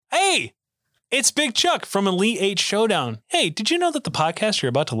It's Big Chuck from Elite 8 Showdown. Hey, did you know that the podcast you're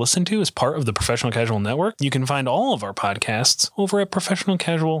about to listen to is part of the Professional Casual Network? You can find all of our podcasts over at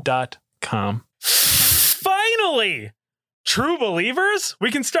professionalcasual.com. Finally! True believers?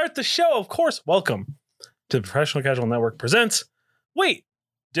 We can start the show, of course. Welcome to the Professional Casual Network presents... Wait,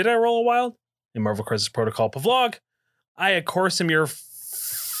 did I roll a wild? In Marvel Crisis Protocol vlog. I, of course, am your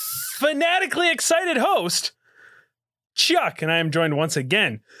fanatically excited host, Chuck, and I am joined once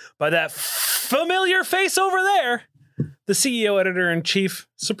again by that familiar face over there, the CEO, Editor-in-Chief,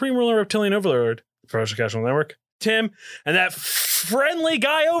 Supreme Ruler, Reptilian Overlord, Professional Casual Network, Tim, and that friendly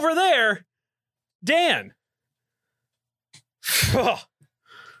guy over there, Dan.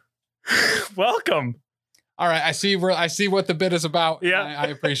 Welcome. All right, I see what the bit is about. Yeah, I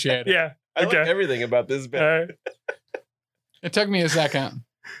appreciate it. Yeah, I like everything about this bit. Right. It took me a second.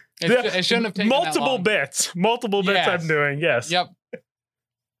 It shouldn't have taken multiple that long. multiple bits. I'm doing. Yes. Yep.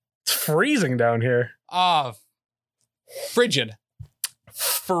 It's freezing down here. Frigid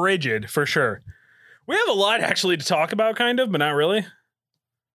For sure. We have a lot actually to talk about, kind of, but not really.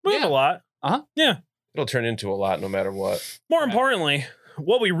 We have a lot. Yeah. It'll turn into a lot no matter what. More importantly,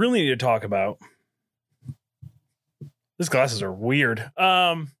 what we really need to talk about. These glasses are weird.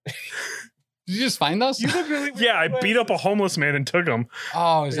 Did you just find those? You look really weird. Yeah, I beat up a homeless man and took him.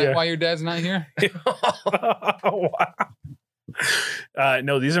 Oh, is that why your dad's not here? Wow.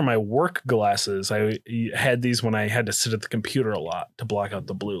 No, these are my work glasses. I had these when I had to sit at the computer a lot to block out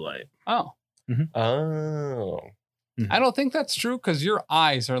the blue light. Oh. Mm-hmm. Oh. I don't think that's true because your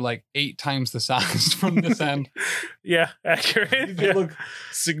eyes are like 8 times the size from this end. Yeah, accurate. They look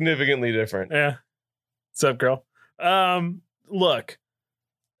significantly different. Yeah. What's up, girl? Look.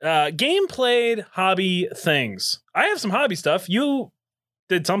 Game played, hobby things. I have some hobby stuff. You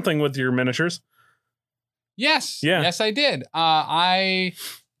did something with your miniatures. Yes. Yeah. Yes, I did. I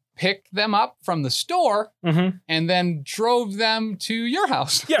picked them up from the store and then drove them to your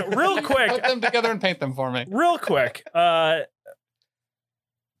house. Yeah, real quick. Put them together and paint them for me. Real quick. This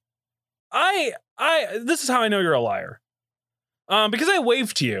is how I know you're a liar. Because I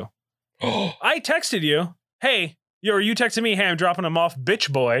waved to you. I texted you, hey, you texted me, hey, I'm dropping them off,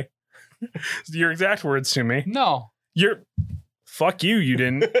 bitch boy. Your exact words to me. No. Fuck you, you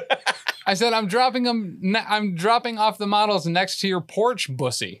didn't. I said, I'm dropping off the models next to your porch,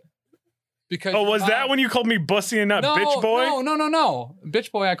 bussy. Because was that when you called me bussy and not bitch boy? No.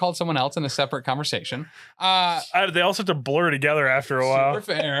 Bitch boy, I called someone else in a separate conversation. They all start to blur together after a while. Super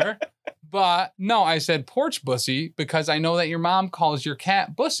fair. But no, I said porch bussy because I know that your mom calls your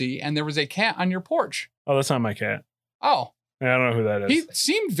cat Bussy and there was a cat on your porch. Oh, that's not my cat. Oh. Yeah, I don't know who that is. He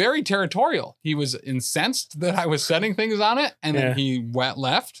seemed very territorial. He was incensed that I was setting things on it, and then he went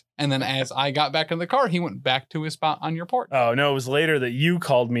left. And then as I got back in the car, he went back to his spot on your porch. Oh, no, it was later that you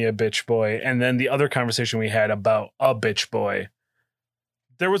called me a bitch boy. And then the other conversation we had about a bitch boy.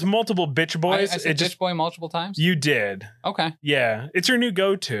 There was multiple bitch boys. I said bitch boy multiple times? You did. Okay. Yeah. It's your new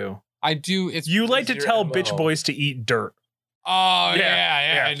go-to. I do. You like to tell bitch boys to eat dirt. Oh,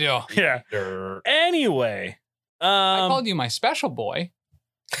 yeah, I do. Yeah. Dirt. Anyway. I called you my special boy.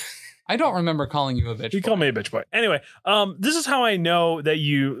 I don't remember calling you a bitch boy. You called me a bitch boy. Anyway, this is how I know that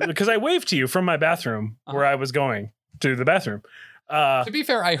because I waved to you from my bathroom where I was going to the bathroom. To be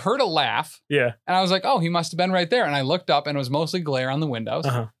fair, I heard a laugh. Yeah. And I was like, oh, he must have been right there. And I looked up and it was mostly glare on the windows.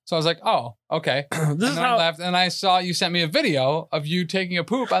 So I was like, oh, okay. I left and I saw you sent me a video of you taking a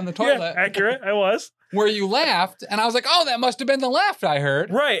poop on the toilet. Yeah, accurate. I was. Where you laughed. And I was like, oh, that must have been the laugh I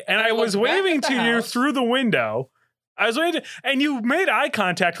heard. Right. And I was waving to you through the window. I was waiting, and you made eye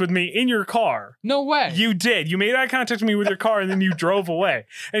contact with me in your car. No way. You did. You made eye contact with me with your car, and then you drove away.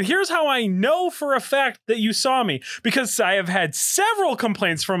 And here's how I know for a fact that you saw me, because I have had several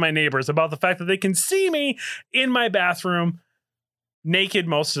complaints from my neighbors about the fact that they can see me in my bathroom naked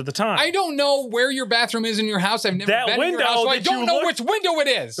most of the time. I don't know where your bathroom is in your house. I've never been in your house, so I don't know which window it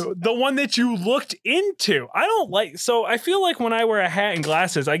is. The one that you looked into. So I feel like when I wear a hat and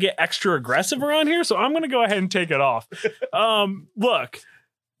glasses, I get extra aggressive around here, so I'm going to go ahead and take it off. Look.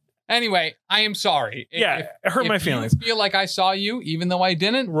 Anyway, I am sorry. Yeah, it hurt my feelings. If you feel like I saw you, even though I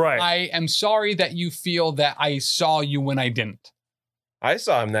didn't, right. I am sorry that you feel that I saw you when I didn't. I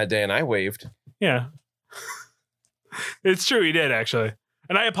saw him that day and I waved. Yeah. It's true, he did, actually.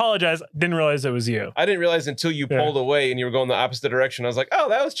 And I apologize. Didn't realize it was you. I didn't realize until you pulled away and you were going the opposite direction. I was like, oh,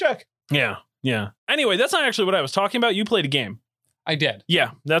 that was Chuck. Yeah. Anyway, that's not actually what I was talking about. You played a game. I did.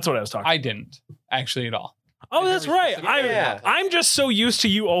 Yeah, that's what I was talking about. I didn't, actually, at all. Oh, that's right. I'm just so used to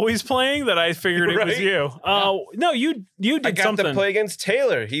you always playing that I figured it was you. No, you did I got something. to play against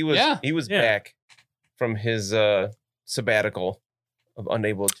Taylor. He was back from his sabbatical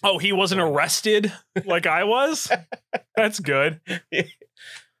unable to. Oh, he wasn't arrested like I was? That's good.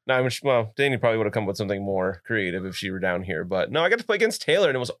 No, well, Danny probably would have come up with something more creative if she were down here. But no, I got to play against Taylor,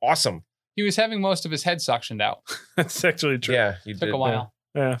 and it was awesome. He was having most of his head suctioned out. That's actually true. Yeah, you Took a while.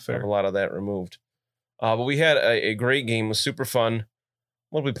 Yeah, fair. Have a lot of that removed. But we had a great game. It was super fun.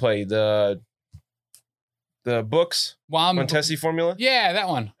 What did we play? The books, Montesi formula. Yeah, that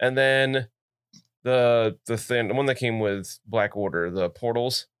one. And then the one that came with Black Order, the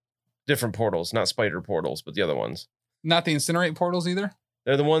portals, different portals, not spider portals, but the other ones. Not the incinerate portals either.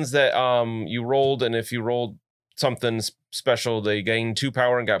 They're the ones that you rolled, and if you rolled something special, they gained 2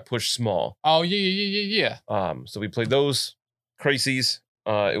 power and got pushed small. Oh yeah. So we played those crises.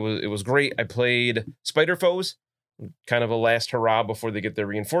 It was great. I played Spider Foes, kind of a last hurrah before they get their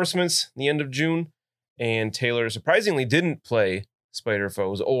reinforcements the end of June. And Taylor surprisingly didn't play Spider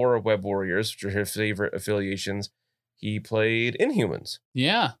Foes or Web Warriors, which are his favorite affiliations. He played Inhumans.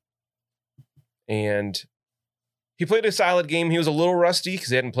 Yeah. And he played a solid game. He was a little rusty because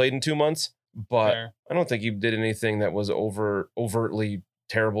he hadn't played in 2 months, but Fair. I don't think he did anything that was overtly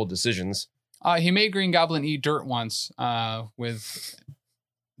terrible decisions. He made Green Goblin eat dirt once with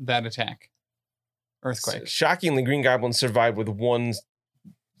that attack. Earthquake. Shockingly, Green Goblin survived with 1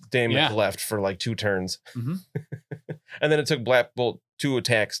 damage left for like 2 turns. Mm-hmm. And then it took Black Bolt 2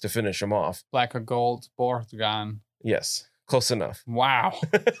 attacks to finish him off. Black of Gold, Borthgon. Yes, close enough. Wow.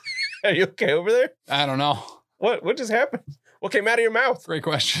 Are you okay over there? I don't know. What just happened? What came out of your mouth? Great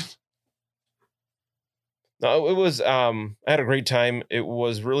question. No, it was I had a great time. It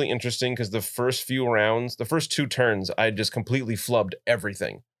was really interesting because the first few rounds, the first 2 turns, I just completely flubbed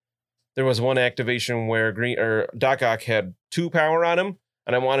everything. There was one activation where Doc Ock had 2 power on him,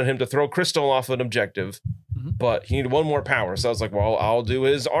 and I wanted him to throw Crystal off an objective, but he needed 1 more power. So I was like, well, I'll do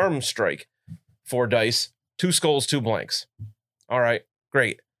his arm strike. 4 dice, 2 skulls, 2 blanks. All right,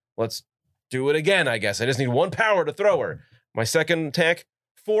 great. Let's do it again, I guess. I just need 1 power to throw her. My second attack,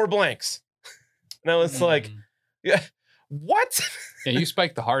 4 blanks. Now it's like, yeah, what? Yeah, you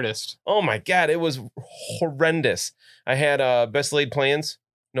spiked the hardest. Oh my God, it was horrendous. I had well-laid plans.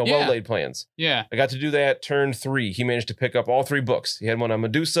 Yeah. I got to do that turn 3. He managed to pick up all 3 books. He had one on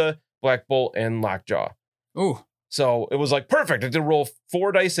Medusa, Black Bolt, and Lockjaw. Ooh. So it was like perfect. I did roll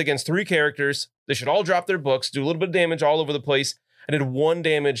 4 dice against 3 characters. They should all drop their books, do a little bit of damage all over the place. I did 1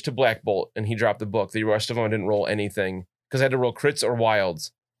 damage to Black Bolt, and he dropped the book. The rest of them I didn't roll anything because I had to roll crits or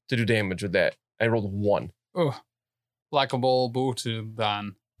wilds to do damage with that. I rolled 1. Ooh. Black Bolt,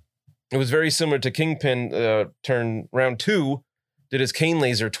 Bootudan. It was very similar to Kingpin. Turn round 2, did his cane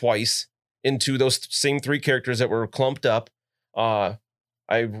laser twice into those same 3 characters that were clumped up. I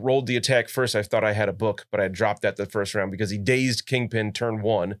rolled the attack first. I thought I had a book, but I dropped that the first round because he dazed Kingpin turn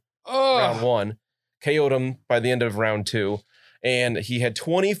 1, round 1, KO'd him by the end of round 2, and he had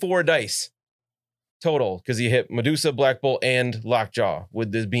 24 dice total because he hit Medusa, Black Bolt, and Lockjaw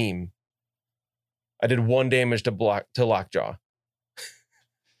with this beam. I did 1 damage to Lockjaw.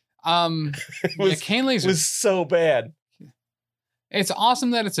 Cane laser was so bad. It's awesome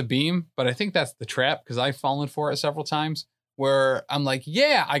that it's a beam, but I think that's the trap because I've fallen for it several times where I'm like,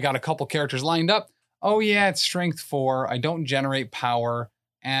 yeah, I got a couple characters lined up. Oh yeah, it's strength 4. I don't generate power.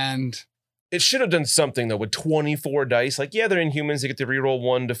 And it should have done something though with 24 dice. Like, yeah, they're Inhumans. They get to reroll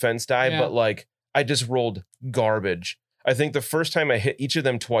 1 defense die, but like I just rolled garbage. I think the first time I hit each of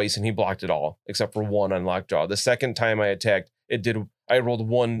them twice and he blocked it all except for 1 on Lockjaw. The second time I attacked, I rolled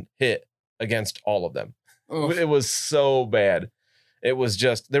 1 hit against all of them. Oof. It was so bad. It was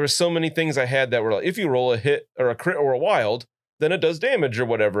just, there were so many things I had that were like, if you roll a hit or a crit or a wild, then it does damage or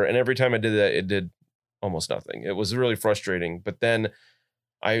whatever. And every time I did that, it did almost nothing. It was really frustrating. But then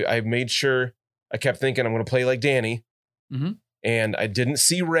I made sure, I kept thinking I'm going to play like Danny. Mm-hmm. And I didn't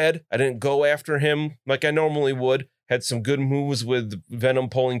see red. I didn't go after him like I normally would. Had some good moves with Venom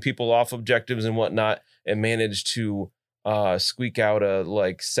pulling people off objectives and whatnot, and managed to squeak out a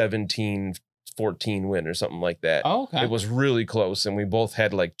like 17-14 win or something like that. Oh, okay. It was really close, and we both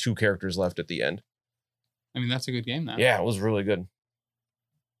had like 2 characters left at the end. I mean, that's a good game now. Yeah, it was really good.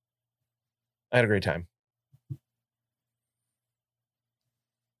 I had a great time.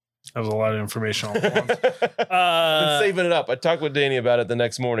 That was a lot of information all at once. Been saving it up. I talked with Danny about it the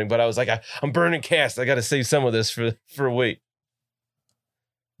next morning, but I was like, I'm burning cast. I got to save some of this for a wait.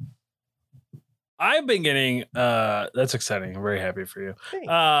 I've been getting, that's exciting. I'm very happy for you.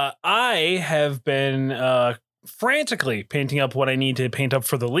 I have been frantically painting up what I need to paint up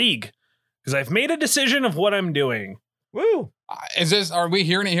for the league because I've made a decision of what I'm doing. Woo! Are we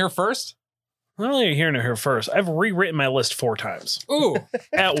hearing it here first? Not only are you hearing it here first, I've rewritten my list 4 times. Ooh.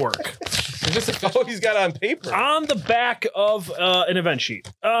 At work. Is this official? Oh, he's got it on paper. On the back of an event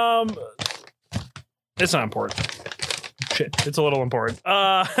sheet. It's not important. Shit, it's a little important.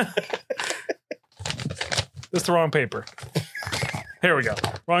 It's the wrong paper. Here we go.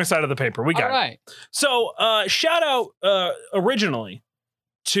 Wrong side of the paper. We got All right. it. So, shout out originally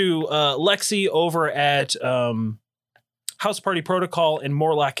to Lexi over at House Party Protocol and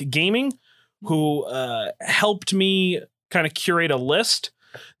Morlock Gaming, who helped me kind of curate a list.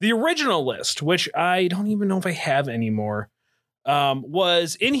 The original list, which I don't even know if I have anymore,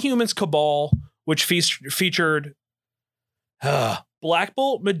 was Inhumans Cabal, which featured Black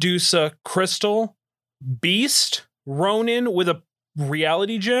Bolt, Medusa, Crystal, Beast, Ronin with a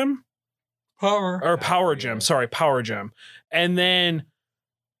reality gem. Power gem. Sorry, power gem. And then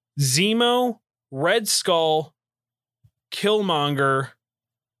Zemo, Red Skull, Killmonger.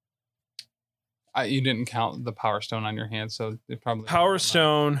 You didn't count the Power Stone on your hand, so it probably Power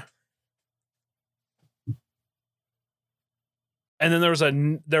Stone. And then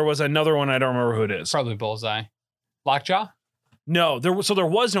there was another one. I don't remember who it is. Probably Bullseye. Lockjaw? No, there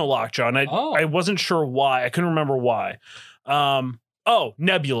was no Lockjaw, and I wasn't sure why. I couldn't remember why.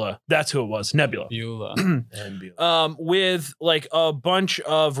 Nebula. That's who it was. Nebula. With like a bunch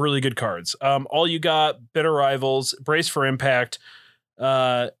of really good cards. All You Got, Bitter Rivals, Brace for Impact,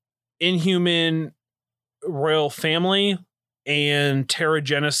 Inhuman Royal Family, and Terra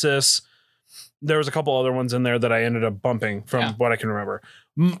Genesis. There was a couple other ones in there that I ended up bumping from what I can remember.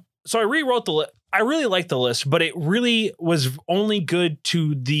 So I rewrote the list. I really liked the list, but it really was only good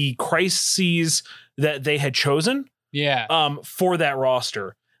to the crises that they had chosen. Yeah. For that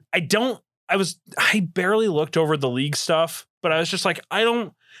roster. I barely looked over the league stuff, but I was just like,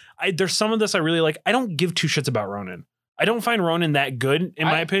 there's some of this I really like. I don't give two shits about Ronin. I don't find Ronin that good, in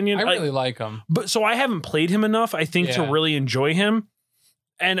my opinion. I really like him. But so I haven't played him enough, I think, to really enjoy him.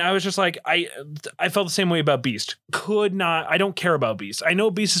 And I was just like, I felt the same way about Beast. I don't care about Beast. I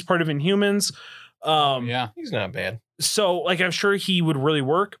know Beast is part of Inhumans. He's not bad. So like, I'm sure he would really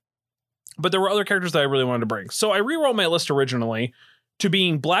work. But there were other characters that I really wanted to bring. So I rewrote my list originally to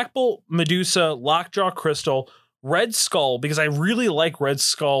being Black Bolt, Medusa, Lockjaw, Crystal, Red Skull, because I really like Red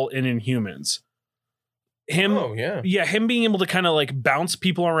Skull in Inhumans. Him being able to kind of like bounce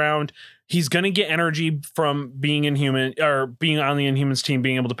people around. He's going to get energy from being Inhuman or being on the Inhumans team,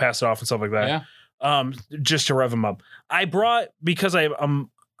 being able to pass it off and stuff like that. Yeah. Just to rev him up. I brought, because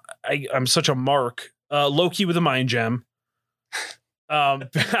I'm such a mark, Loki with a mind gem.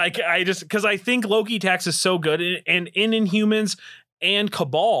 I just, because I think Loki Tax is so good, and in Inhumans and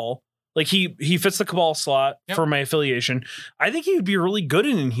Cabal, like he fits the Cabal slot for my affiliation. I think he would be really good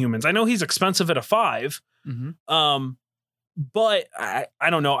in Inhumans. I know he's expensive at a 5. Mm-hmm. But I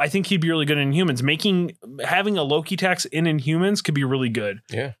don't know. I think he'd be really good in Inhumans. Having a Loki Tax in Inhumans could be really good,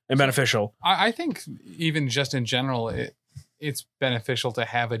 and beneficial. I think even just in general, it's beneficial to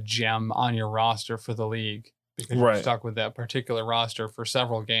have a gem on your roster for the league. Because you're stuck with that particular roster for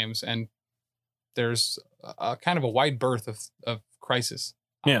several games, and there's a kind of a wide berth of crisis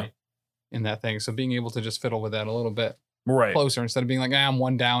in that thing. So being able to just fiddle with that a little bit closer instead of being like, I'm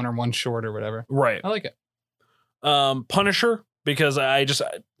one down or one short or whatever. Right. I like it. Punisher, because I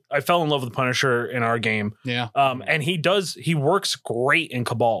fell in love with Punisher in our game. Yeah. And he works great in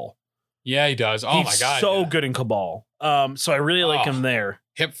Cabal. Yeah, he does. Oh my God. So good in Cabal. So I really like him there.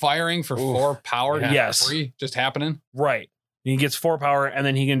 Hip firing for 4 power. Yes. 3 just happening. Right. He gets 4 power and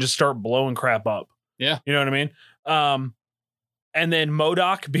then he can just start blowing crap up. Yeah. You know what I mean? And then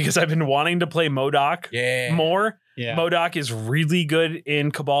MODOK, because I've been wanting to play MODOK more. Yeah. MODOK is really good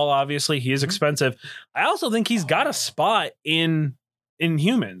in Cabal, obviously. He is expensive. I also think he's got a spot in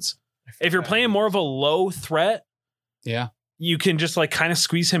Humans. If you're playing more of a low threat, you can just like kind of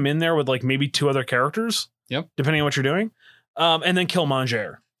squeeze him in there with like maybe 2 other characters. Yep. Depending on what you're doing. And then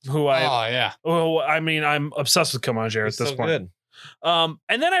Killmonger, I'm obsessed with Killmonger at this point. Good. And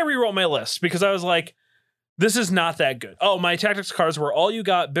then I rewrote my list because I was like, this is not that good. Oh, my tactics cards were All You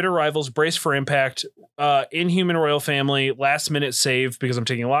Got, Bitter Rivals, Brace for Impact, Inhuman Royal Family, Last Minute Save because I'm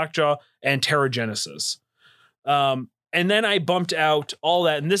taking Lockjaw, and Terra Genesis. And then I bumped out all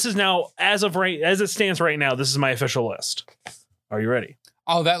that, and this is now as it stands right now. This is my official list. Are you ready?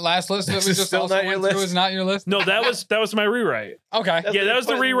 Oh, that last list that we just also went through is not your list? No, that was my rewrite. Okay. That was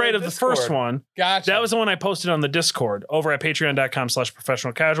the rewrite of the first one. Gotcha. That was the one I posted on the Discord over at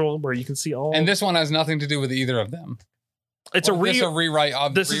patreon.com/professionalcasual, where you can see all. And this one has nothing to do with either of them. It's a rewrite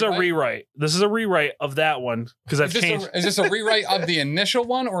of this is a rewrite. This is a rewrite of that one because I've changed. Is this a rewrite of the initial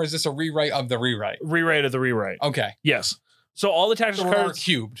one, or is this a rewrite of the rewrite? Rewrite of the rewrite. Okay. Yes. So all the tactical cards are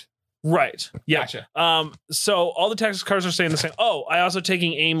cubed. Right. Yeah. Gotcha. So all the Texas cards are staying the same. Oh, I also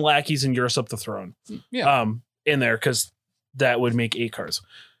taking AIM lackeys and Usurp the Throne. Yeah. In there because that would make 8 cards.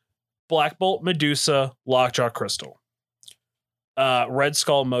 Black Bolt, Medusa, Lockjaw, Crystal. Red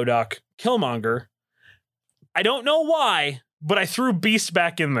Skull, MODOK, Killmonger. I don't know why, but I threw Beast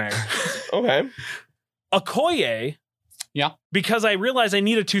back in there. Okay. Okoye. Yeah. Because I realized I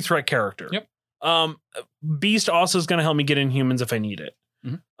need a 2-threat character. Yep. Beast also is going to help me get Inhumans if I need it.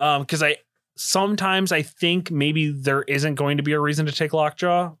 Because sometimes I think maybe there isn't going to be a reason to take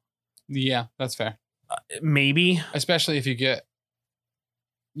Lockjaw. Yeah, that's fair. Maybe. Especially if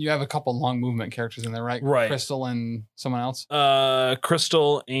you have a couple long movement characters in there, right? Right. Crystal and someone else.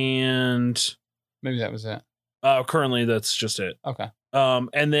 Crystal and Maybe that was it. currently that's just it. Okay.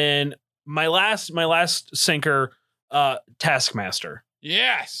 And then my last sinker, Taskmaster.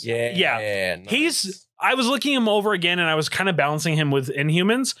 Yes. Yeah. Nice. I was looking him over again and I was kind of balancing him with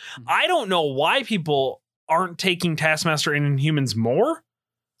Inhumans. I don't know why people aren't taking Taskmaster in Inhumans more.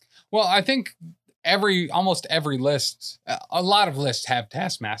 Well, I think almost every list, a lot of lists have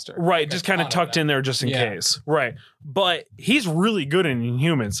Taskmaster. Right. Just kind of tucked in there just in case. Right. But he's really good in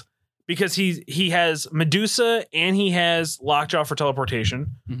Inhumans because he has Medusa and he has Lockjaw for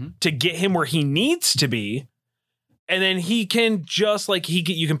teleportation to get him where he needs to be. And then he can just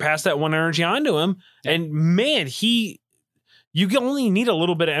you can pass that 1 energy onto him. And man, you can only need a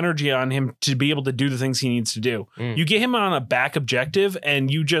little bit of energy on him to be able to do the things he needs to do. You get him on a back objective and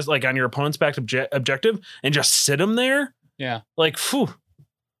you just on your opponent's back objective and just sit him there. Yeah. Phew.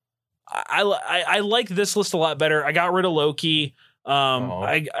 I like this list a lot better. I got rid of Loki.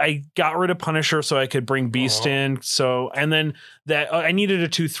 I got rid of Punisher so I could bring Beast in. So, and then that I needed a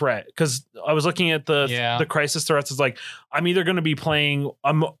 2-threat because I was looking at the crisis threats. It's I'm either going to be playing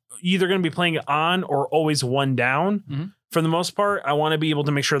on or always 1 down. For the most part, I want to be able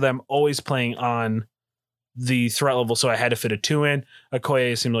to make sure that I'm always playing on the threat level. So I had to fit a 2 in.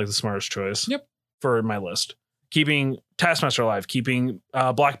 Okoye seemed like the smartest choice. Yep. For my list, keeping Taskmaster alive, keeping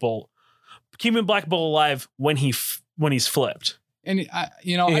Black Bolt alive when he's flipped. And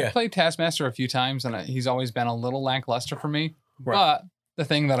I played Taskmaster a few times, and he's always been a little lackluster for me. Right. But the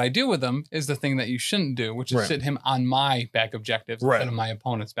thing that I do with him is the thing that you shouldn't do, which is sit him on my back objectives instead of my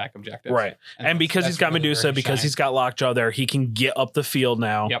opponent's back objectives. Right. And because he's got Medusa, because he's got Lockjaw there, he can get up the field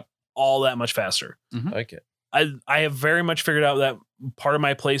now all that much faster. I like it. I have very much figured out that part of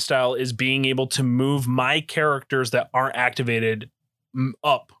my play style is being able to move my characters that aren't activated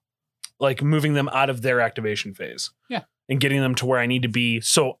up, moving them out of their activation phase. Yeah. And getting them to where I need to be.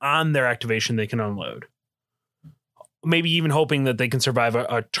 So on their activation, they can unload. Maybe even hoping that they can survive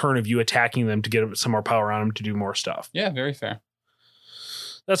a turn of you attacking them to get some more power on them to do more stuff. Yeah, very fair.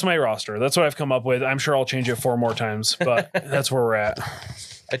 That's my roster. That's what I've come up with. I'm sure I'll change it 4 more times, but that's where we're at.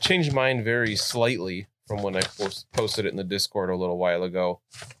 I changed mine very slightly from when I posted it in the Discord a little while ago.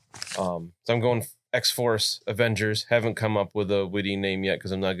 So I'm going X-Force Avengers. Haven't come up with a witty name yet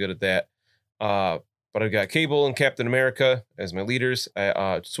because I'm not good at that. But I've got Cable and Captain America as my leaders.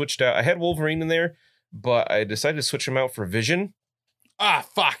 I switched out. I had Wolverine in there, but I decided to switch him out for Vision. Ah,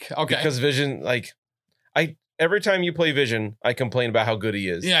 fuck. Okay. Because Vision, every time you play Vision, I complain about how good he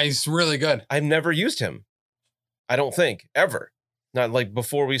is. Yeah, he's really good. I've never used him. I don't think ever. Not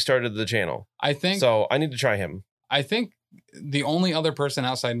before we started the channel. I think so. I need to try him. I think the only other person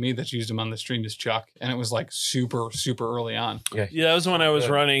outside me that's used him on the stream is Chuck, and it was super, super early on. Yeah, that was when I was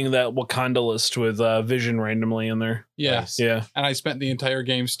running that Wakanda list with Vision randomly in there. Yeah, Nice. Yeah, and I spent the entire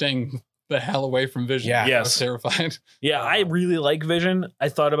game staying the hell away from Vision. Yeah, I was terrified. Yeah, I really like Vision. I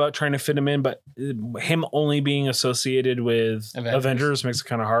thought about trying to fit him in, but him only being associated with Avengers makes it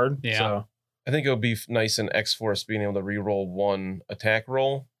kind of hard. Yeah, so I think it would be nice in X-Force being able to re-roll 1 attack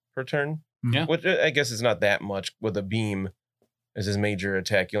roll per turn. Yeah, which I guess is not that much with a beam as his major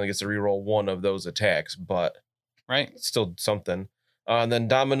attack. He only gets to reroll 1 of those attacks, but it's still something. And then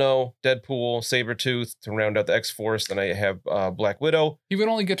Domino, Deadpool, Sabretooth to round out the X-Force. Then I have Black Widow. He would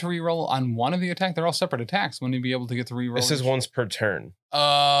only get to reroll on 1 of the attack. They're all separate attacks. Wouldn't he be able to get to reroll? This is once per turn.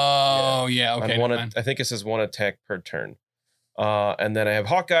 Oh, yeah. Okay. I think it says 1 attack per turn. And then I have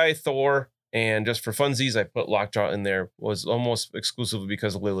Hawkeye, Thor, and just for funsies, I put Lockjaw in there. Was almost exclusively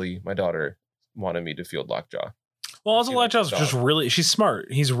because Lily, my daughter, wanted me to field Lockjaw. Well, also Lockjaw's just she's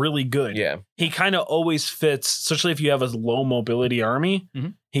smart. He's really good. Yeah. He kind of always fits, especially if you have a low mobility army.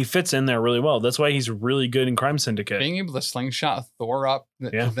 He fits in there really well. That's why he's really good in Crime Syndicate. Being able to slingshot Thor up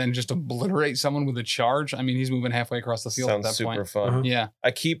and then just obliterate someone with a charge. I mean, he's moving halfway across the field at that point. Sounds super fun. Yeah.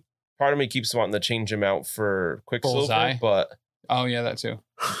 Part of me keeps wanting to change him out for Quicksilver, Bullseye. but oh yeah, that too.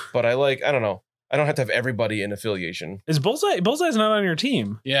 But I don't know. I don't have to have everybody in affiliation. Is Bullseye? Bullseye's not on your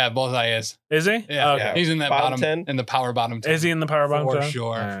team, Yeah, Bullseye is. is he? Yeah, Okay. he's in that Bottom bottom 10? in the power bottom 10. Is he in the power bottom? For 10? sure.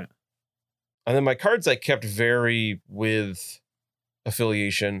 All right. And then my cards I kept vary with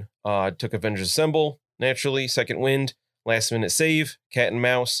affiliation. Took Avengers Assemble, naturally, Second Wind, Last Minute Save, Cat and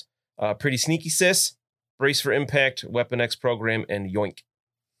Mouse, Pretty Sneaky Sis, Brace for Impact, Weapon X Program, and Yoink.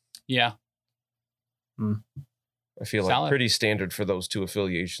 Yeah. I feel Solid. like pretty standard for those two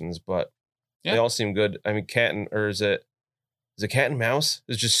affiliations, but Yeah. they all seem good. I mean, is it Cat and Mouse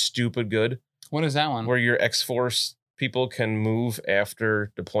is just stupid good, What is that one? where your X-Force people can move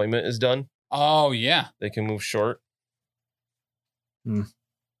after deployment is done. Oh, yeah. They can move short. I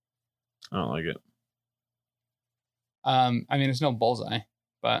don't like it. I mean, it's no Bullseye,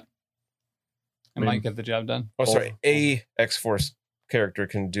 but it Maybe. might get the job done. Oh, sorry. A X-Force character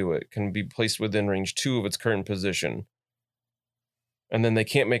can do it. Can be placed within range 2 of its current position. And then they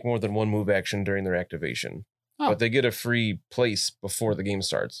can't make more than one move action during their activation. Oh. But they get a free place before the game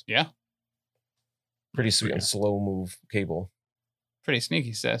starts. Yeah. Pretty sweet Yeah. and slow move cable. Pretty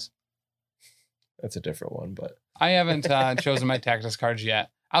sneaky, sis. That's a different one, but I haven't chosen my Tactics cards yet,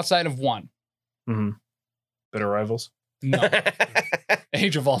 outside of one. Mm-hmm. Bitter rivals. No,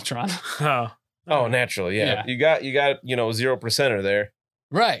 Age of Ultron. Oh, Oh, naturally, yeah. You got 0%er there.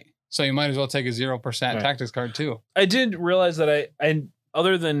 Right. So you might as well take a 0% Right. Tactics card too. I did realize that I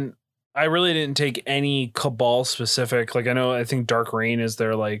other than I really didn't take any Cabal specific. Like I think Dark Reign is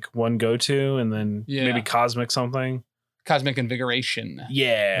their like one go to, and then Yeah. maybe Cosmic something. Cosmic Invigoration.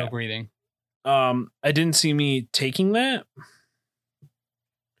 Yeah. No breathing. I didn't see me taking that.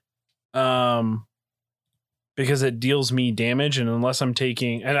 Because it deals me damage, and unless I'm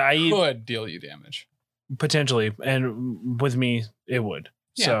taking, and I Could deal you damage. potentially, and with me it would.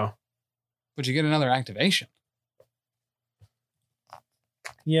 Yeah. So But you get another activation.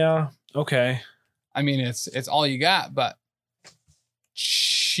 yeah, okay. I mean, it's all you got, but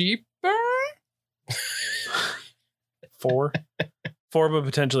cheaper? Four, but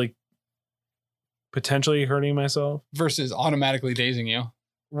potentially hurting myself. Versus automatically dazing you.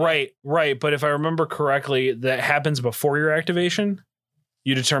 Right. But if I remember correctly, that happens before your activation.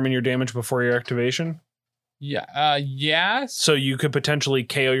 You determine your damage before your activation. Yeah. Yes. So you could potentially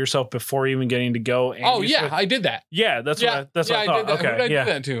KO yourself before even getting to go. And Oh, you yeah. switch- I did that. yeah. That's yeah. what I I thought. did that. Who Okay. did I Yeah.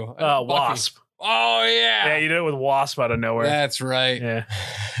 do that to? Bucky. Wasp. Oh, yeah. Yeah, you did it with Wasp out of nowhere. That's right. Yeah.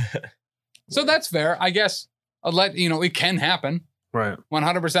 So that's fair. I guess I'll let you know it can happen. Right.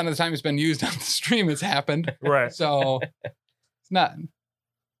 100% of the time it's been used on the stream, it's happened. Right. So it's not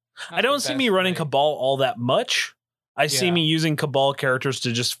I don't see me running Cabal all that much. I see Yeah. me using Cabal characters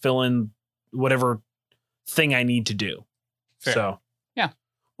to just fill in whatever thing I need to do. Fair. So Yeah.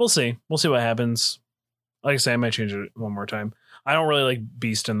 We'll see. We'll see what happens. Like I say, I might change it one more time. I don't really like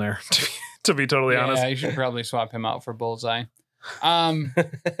Beast in there, to be totally honest. Yeah, you should probably swap him out for Bullseye.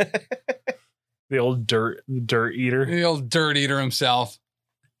 The old dirt eater. The old dirt eater himself.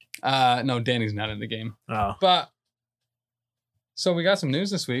 No, Danny's not in the game. Oh. But so we got some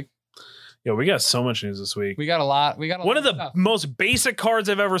news this week. Yo, we got so much news this week. We got a lot. We got a One lot of the stuff. most basic cards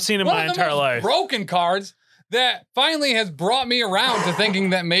I've ever seen in One my of the entire most life. broken cards that finally has brought me around to thinking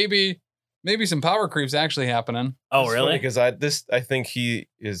that maybe some power creep's actually happening. Oh, really? Because I think he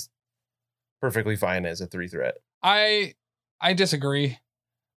is perfectly fine as a 3 threat. I disagree.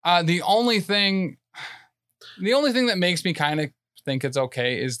 The only thing that makes me kind of think it's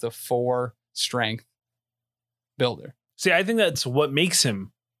okay is the 4 strength builder. See, I think that's what makes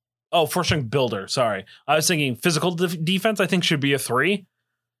him. Oh, 4-strength builder. Sorry. I was thinking physical defense, I think, should be a 3.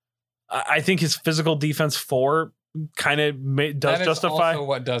 I think his physical defense 4 kind of does That is justify. also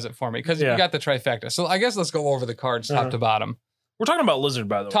what does it for me, because Yeah. you got the trifecta. So I guess let's go over the cards top Uh-huh. to bottom. We're talking about Lizard,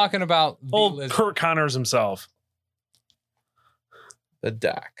 by the way. Talking about the Old Lizard. Kurt Connors himself. The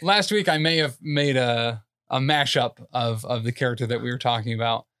Doc. Last week I may have made a mashup of the character that we were talking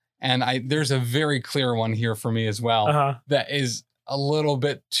about, and there's a very clear one here for me as well Uh-huh. that is a little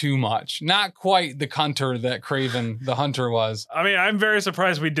bit too much. Not quite the Hunter that Craven the Hunter was. I mean, I'm very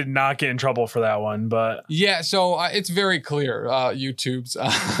surprised we did not get in trouble for that one, but Yeah, so it's very clear, YouTube's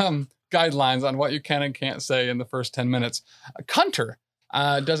guidelines on what you can and can't say in the first 10 minutes. Hunter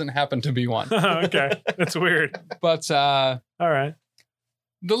doesn't happen to be one. okay. That's weird. But All right.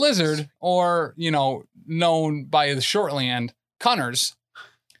 the Lizard, or, known by the shorthand, Connors,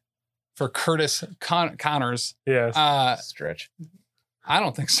 for Curtis Connors. Yes. Stretch. I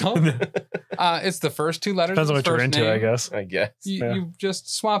don't think so. It's the first 2 letters Depends on of his what you're first into, name. I guess. I guess. You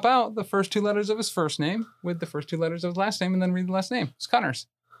just swap out the first 2 letters of his first name with the first 2 letters of his last name, and then read the last name. It's Connors.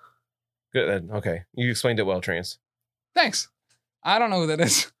 Good. Okay. You explained it well, Trance. Thanks. I don't know who that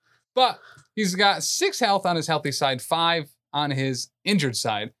is. But he's got 6 health on his healthy side, 5 on his injured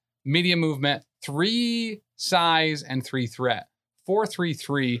side. Medium movement, 3 size, and 3 threat. 4, 3,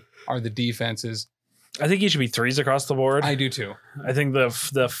 3 are the defenses. I think he should be 3s across the board. I do too. I think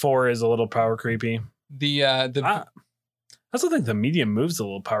the 4 is a little power creepy. I also think the medium moves a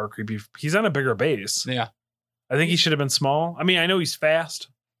little power creepy. He's on a bigger base. Yeah. I think he should have been small. I mean, I know he's fast.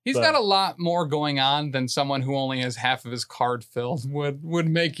 He's got a lot more going on than someone who only has half of his card filled would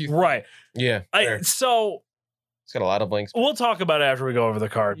make you. Right. Yeah. So it's got a lot of blanks. We'll talk about it after we go over the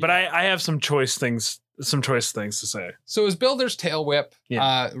card. But I have some choice things to say. So his builder's tail whip,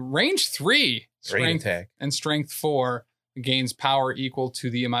 range 3, strength attack, and strength 4 gains power equal to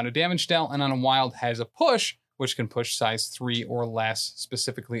the amount of damage dealt, and on a wild has a push, which can push size 3 or less,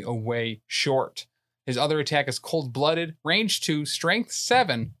 specifically away short. His other attack is cold-blooded, range 2, strength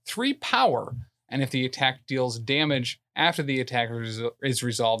 7, 3 power, and if the attack deals damage after the attack is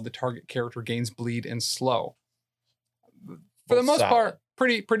resolved, the target character gains bleed and slow. For the most part,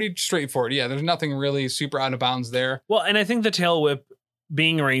 pretty straightforward. Yeah, there's nothing really super out of bounds there. Well, and I think the tail whip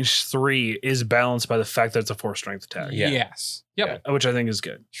being range 3 is balanced by the fact that it's a 4 strength attack. Yeah. Yes. Yep. Yeah, which I think is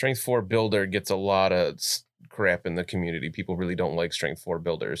good. Strength 4 builder gets a lot of crap in the community. People really don't like strength 4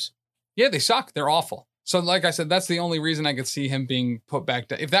 builders. Yeah, they suck. They're awful. So like I said, that's the only reason I could see him being put back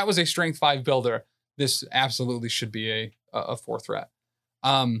down. If that was a strength 5 builder, this absolutely should be a 4 threat.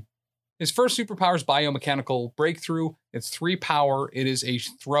 His first superpower is biomechanical breakthrough. It's 3 power. It is a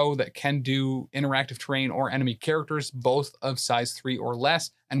throw that can do interactive terrain or enemy characters, both of size 3 or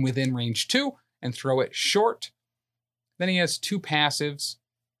less, and within range 2, and throw it short. Then he has 2 passives.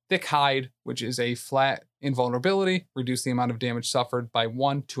 Thick Hide, which is a flat invulnerability, reduce the amount of damage suffered by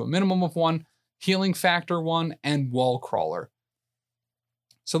 1 to a minimum of 1, healing factor 1, and wall crawler.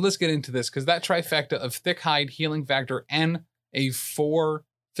 So let's get into this, because that trifecta of Thick Hide, healing factor, and a 4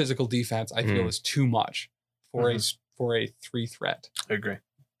 physical defense, I feel is too much for a 3 threat. I agree.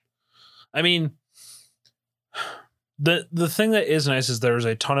 I mean, the thing that is nice is there's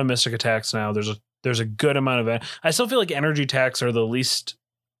a ton of mystic attacks now. There's a good amount of I still feel like energy attacks are the least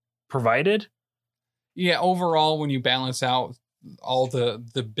provided. Yeah, overall, when you balance out all the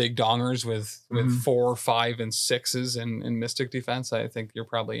big dongers with 4, 5, and 6s in mystic defense, I think you're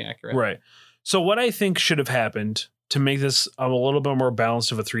probably accurate. Right. So what I think should have happened to make this a little bit more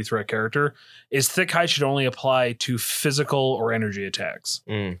balanced of a 3 threat character is Thick Hide should only apply to physical or energy attacks.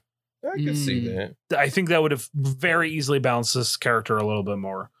 I can see that. I think that would have very easily balanced this character a little bit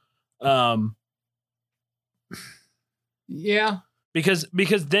more. Yeah. Because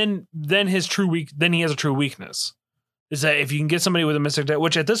then he has a true weakness. Is that if you can get somebody with a mystic attack,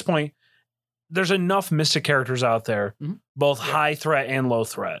 which at this point there's enough mystic characters out there, both high threat and low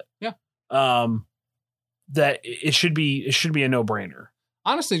threat. Yeah. That it should be a no-brainer.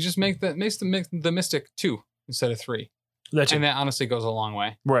 Honestly, just make the mystic 2 instead of 3. And that honestly goes a long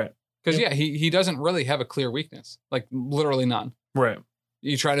way. Right. Because he doesn't really have a clear weakness. Like literally none. Right.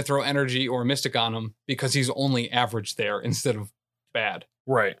 You try to throw energy or mystic on him because he's only average there instead of bad.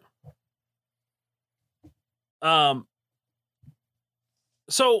 Right.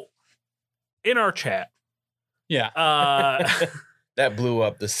 So in our chat. Yeah. That blew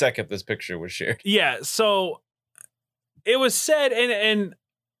up the second this picture was shared. Yeah. So it was said, and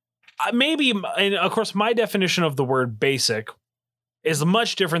maybe, and of course, my definition of the word basic is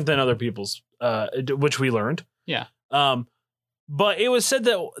much different than other people's, which we learned. Yeah. But it was said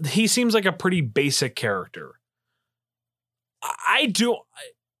that he seems like a pretty basic character.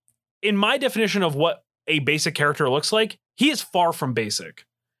 In my definition of what a basic character looks like, he is far from basic.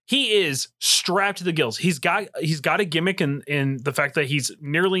 He is strapped to the gills. He's got a gimmick in the fact that he's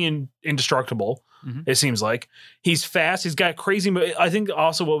nearly indestructible. It seems like he's fast. He's got crazy. I think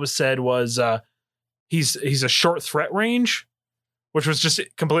also what was said was he's a short threat range, which was just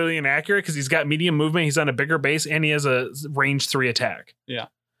completely inaccurate because he's got medium movement. He's on a bigger base and he has a range 3 attack. Yeah.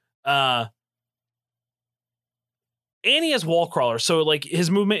 And he has wall crawler, so like his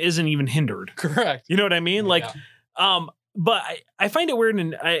movement isn't even hindered. Correct. You know what I mean? Like, but I find it weird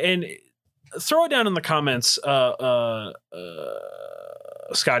and throw it down in the comments,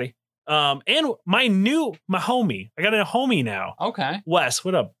 Scotty. And my homie. I got a homie now. Okay. Wes,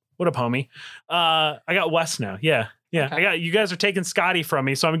 what up? What up, homie? I got Wes now. Yeah. Okay. You guys are taking Scotty from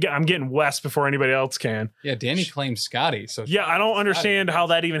me, so I'm getting Wes before anybody else can. Yeah, Danny claimed Scotty. So yeah, I don't understand how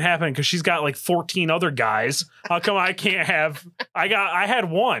that even happened because she's got like 14 other guys. How come I can't have? I had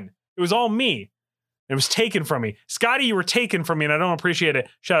one. It was all me. It was taken from me. Scotty, you were taken from me, and I don't appreciate it.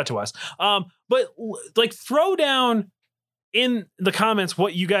 Shout out to Wes. But like, throw down in the comments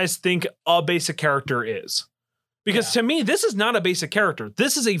what you guys think a basic character is. Because to me, this is not a basic character.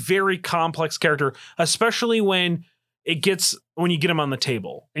 This is a very complex character, especially when you get him on the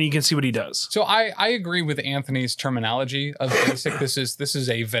table and you can see what he does. So I agree with Anthony's terminology of basic. This is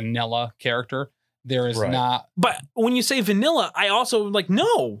a vanilla character. There is not. But when you say vanilla, I also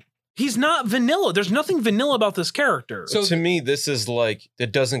no, he's not vanilla. There's nothing vanilla about this character. So to me, this is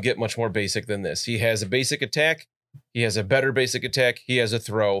it doesn't get much more basic than this. He has a basic attack. He has a better basic attack. He has a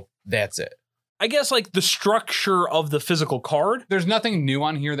throw. That's it. I guess the structure of the physical card. There's nothing new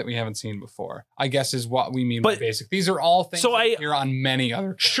on here that we haven't seen before, I guess is what we mean by basic. These are all things that appear on many other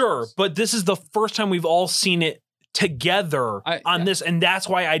cards. Sure, but this is the first time we've all seen it together on this, and that's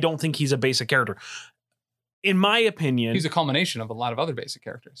why I don't think he's a basic character. In my opinion, he's a culmination of a lot of other basic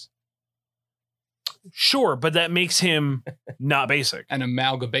characters. Sure, but that makes him not basic. An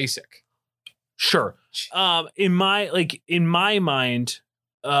amalga basic. Sure. In my mind,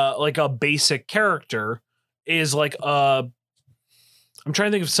 a basic character is I'm trying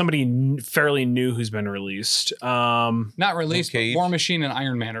to think of somebody fairly new who's been released. Not released, but War Machine and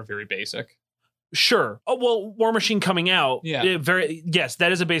Iron Man are very basic. Sure. Oh, well, War Machine coming out. Yeah. Yes,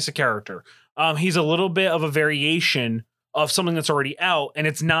 that is a basic character. He's a little bit of a variation of something that's already out, and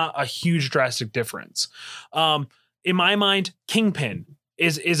it's not a huge drastic difference. In my mind, Kingpin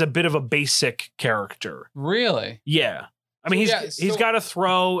is a bit of a basic character. Really? Yeah. I mean, he's got a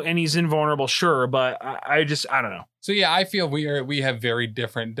throw and he's invulnerable, sure, but I don't know. So yeah, I feel we have very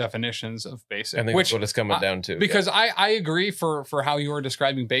different definitions of basic. I think that's what it's coming down to. Because I agree for how you are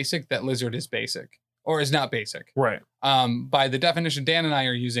describing basic, that Lizard is basic or is not basic. Right. By the definition Dan and I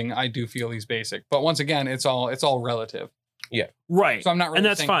are using, I do feel he's basic. But once again, it's all relative. Yeah. Right. So I'm not really and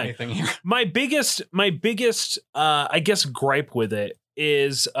that's saying fine. anything here. My biggest I guess gripe with it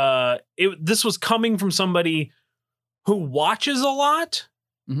is this was coming from somebody who watches a lot,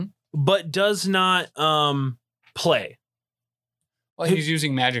 but does not play. Well, he's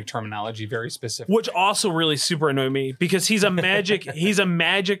using Magic terminology very specifically, which also really super annoyed me because he's a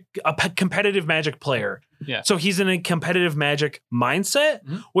competitive Magic player. Yeah. So he's in a competitive Magic mindset,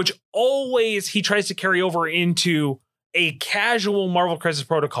 which always he tries to carry over into a casual Marvel Crisis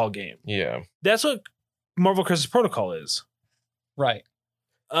Protocol game. Yeah. That's what Marvel Crisis Protocol is. Right.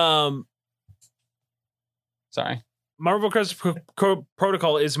 Sorry. Marvel Crisis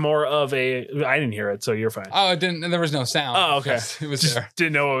Protocol is more of a. I didn't hear it, so you're fine. Oh, it didn't. There was no sound. Oh, okay. It was just there.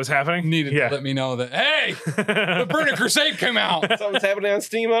 Didn't know what was happening. Needed to let me know that. Hey, the Burning Crusade came out. Something's happening on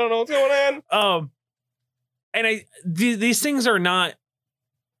Steam. I don't know what's going on. And these things are not.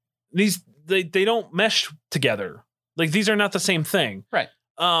 They don't mesh together. These are not the same thing. Right.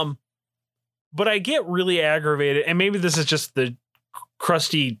 But I get really aggravated, and maybe this is just the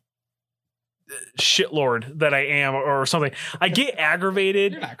crusty shitlord that I am or something. I get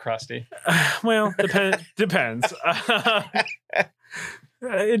aggravated. You're not crusty. Well, depends. It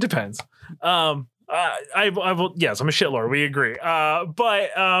depends. I will. Yes, I'm a shitlord. We agree. But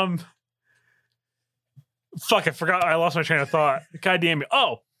fuck, I forgot. I lost my train of thought. God damn it.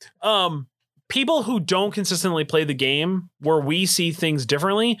 People who don't consistently play the game, where we see things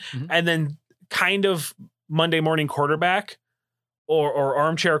differently, and then kind of Monday morning quarterback. Or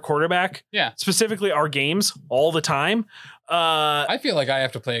armchair quarterback. Yeah. Specifically our games all the time. I feel like I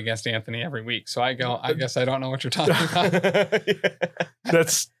have to play against Anthony every week. So I guess I don't know what you're talking about.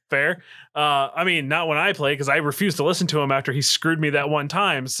 That's fair. I mean, not when I play, because I refuse to listen to him after he screwed me that one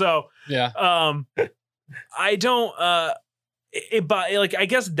time. So yeah. I don't but I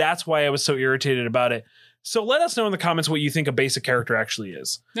guess that's why I was so irritated about it. So let us know in the comments what you think a basic character actually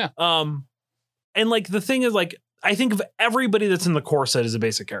is. Yeah. And the thing is, I think of everybody that's in the core set as a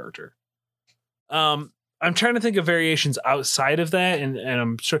basic character. I'm trying to think of variations outside of that, and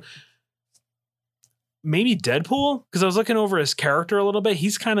I'm sure maybe Deadpool, because I was looking over his character a little bit.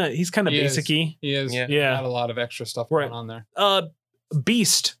 He's kind of basic-y. He is. Yeah. Not a lot of extra stuff going on there.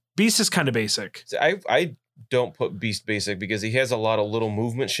 Beast is kind of basic. I don't put Beast basic because he has a lot of little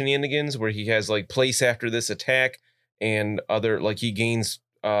movement shenanigans where he has place after this attack and other he gains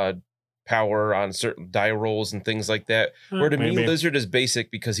power on certain die rolls and things like that. Where to me, Lizard is basic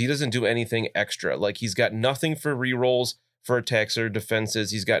because he doesn't do anything extra. He's got nothing for rerolls, for attacks or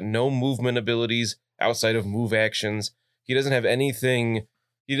defenses. He's got no movement abilities outside of move actions. He doesn't have anything.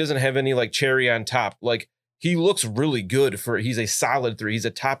 He doesn't have any cherry on top. He looks really good he's a solid 3. He's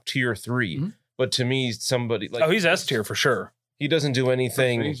a top tier 3. Mm-hmm. But to me, somebody he's S tier for sure. He doesn't do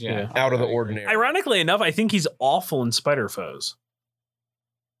anything out of the ordinary. Ironically enough, I think he's awful in Spider Foes.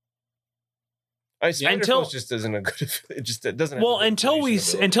 Spider-Foes just isn't a good. It doesn't. Have Well, the affiliation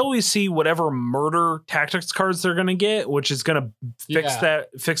ability. until we see whatever murder tactics cards they're going to get, which is going to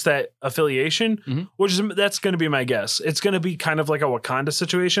fix that affiliation, Mhm. that's going to be my guess. It's going to be kind of like a Wakanda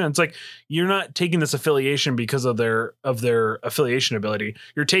situation. It's like you're not taking this affiliation because of their affiliation ability.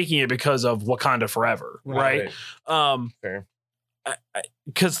 You're taking it because of Wakanda Forever, right? Fair.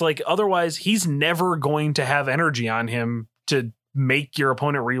 Because like otherwise, he's never going to have energy on him to make your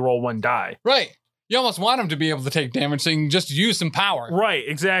opponent reroll one die. Right. You almost want him to be able to take damage so you can just use some power. Right,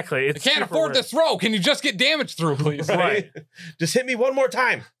 exactly. I can't afford to throw. Can you just get damage through, please? Right. Just hit me one more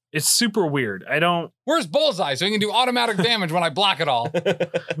time. It's super weird. I don't. Where's Bullseye so he can do automatic damage when I block it all?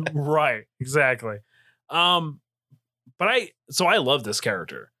 Right, exactly. But I love this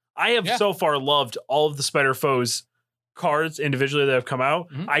character. I have so far loved all of the Spider-Foes cards individually that have come out.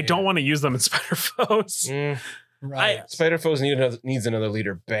 Mhm. I don't want to use them in Spider-Foes. Right. Spider-Foes needs another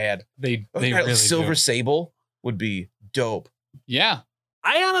leader bad. They really Silver do. Sable would be dope. Yeah.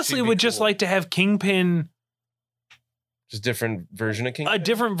 I honestly She'd be would just cool. like to have Kingpin, Just different version of King. a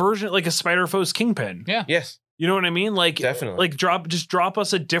different version, like a Spider-Foes Kingpin. Yeah. Yes, You know what I mean? Like, Definitely. like drop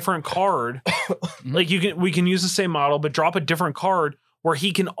us a different card. Like we can use the same model, but drop a different card where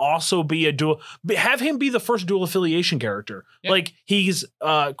he can also be a dual. Have him be the first dual affiliation character. Yeah. Like he's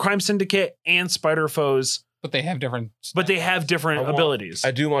Crime Syndicate and Spider-Foes, But they have different. but they have different abilities.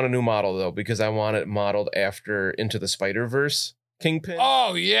 I do want a new model though because I want it modeled after Into the Spider-Verse Kingpin.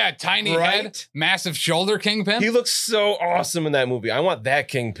 Oh yeah, tiny head, Right? massive shoulder Kingpin. He looks so awesome in that movie. I want that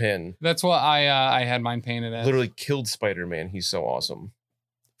Kingpin. That's what I had mine painted as. Literally killed Spider-Man. He's so awesome.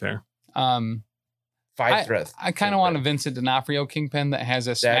 Fair. Five threats. I kind of want a Vincent D'Onofrio Kingpin that has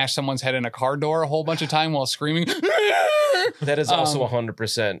a smash someone's head in a car door a whole bunch of time while screaming. That is also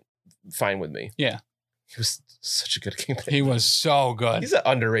 100% fine with me. Yeah. He was such a good Kingpin. He was so good. He's an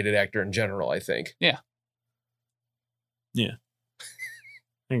underrated actor in general, I think.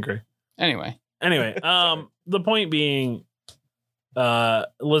 I agree. Anyway, Anyway, the point being,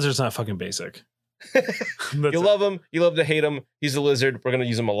 Lizard's not fucking basic. You love him. You love to hate him. He's a lizard. We're going to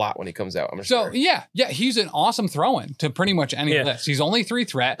use him a lot when he comes out. I'm so sure. yeah, he's an awesome throw-in to pretty much any list. He's only 3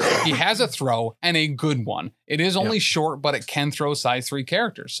 threat. He has a throw and a good one. It is only short, but it can throw size 3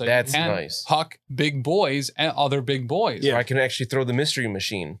 characters. So That's you can nice. huck big boys and other big boys. So I can actually throw the mystery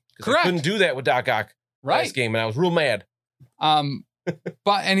machine. 'Cause Correct. I couldn't do that with Doc Ock Right. last game, and I was real mad.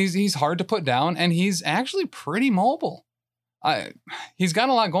 But he's hard to put down, and he's actually pretty mobile. He's got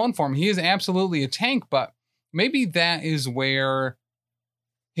a lot going for him. He is absolutely a tank, but maybe that is where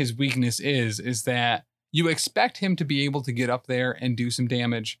his weakness is that you expect him to be able to get up there and do some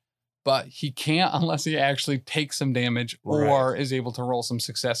damage, but he can't unless he actually takes some damage or is able to roll some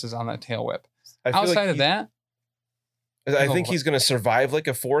successes on that tail whip. I feel Outside like of that, I think he's going to survive like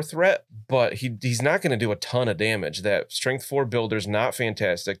a 4 threat, but he's not going to do a ton of damage. That strength 4 builder's not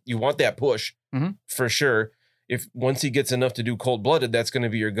fantastic. You want that push for sure. If once he gets enough to do cold blooded, that's going to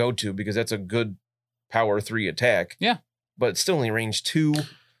be your go-to because that's a good power 3 attack. Yeah. But it's still only range 2.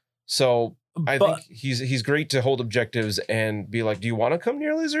 So I think he's great to hold objectives and be like, do you want to come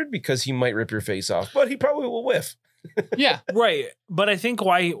near Lizard? Because he might rip your face off, but he probably will whiff. yeah, Right. But I think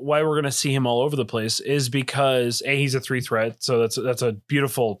why we're gonna see him all over the place is because A, he's a 3 threat, so that's a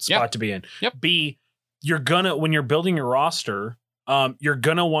beautiful spot to be in. Yep. B, you're gonna when you're building your roster, you're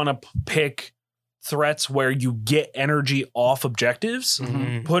gonna want to pick threats where you get energy off objectives,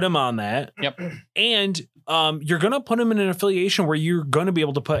 put him on that. Yep. And you're gonna put him in an affiliation where you're gonna be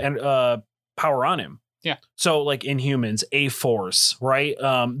able to put power on him. Yeah. So like Inhumans, A-Force, right?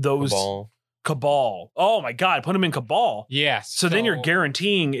 Those Cabal. Oh my God, put him in Cabal. yes. So then you're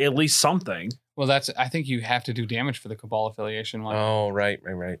guaranteeing at least something. Well, I think you have to do damage for the Cabal affiliation one. Oh, right.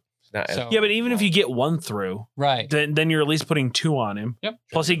 So- Yeah, but even if you get 1 through, Right. then you're at least putting 2 on him. Yep.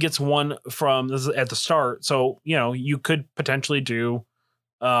 Plus he gets 1 from this is at the start. So, you could potentially do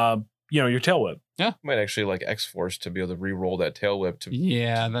your tail whip. Might actually like X-Force to be able to re-roll that tail whip to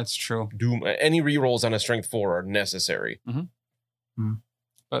Yeah, that's true. do any re-rolls on a strength 4 are necessary.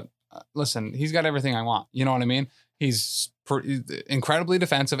 But listen, he's got everything I want. You know what I mean? He's incredibly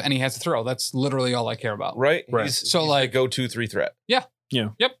defensive and he has to throw. That's literally all I care about. Right? Right. He's So, the like- go-to 3 threat.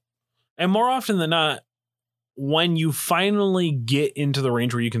 And more often than not, when you finally get into the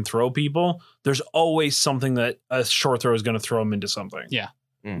range where you can throw people, there's always something that a short throw is going to throw them into something. Yeah.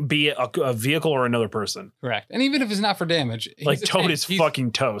 Be it a vehicle or another person. Correct. And even if it's not for damage, Like he's a Toad tank. is He's-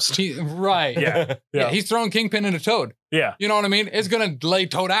 fucking toast. Right. Yeah. Yeah. He's throwing Kingpin into Toad. Yeah. You know what I mean? It's going to lay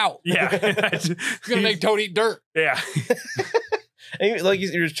Toad out. Yeah. It's going to make Toad eat dirt. Yeah. And like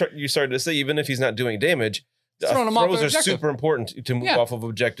you started to say, even if he's not doing damage, throwing him off throws an are objective. super important to move off of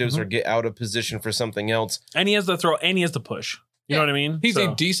objectives or get out of position for something else. And he has the throw and he has the push. You know what I mean? He's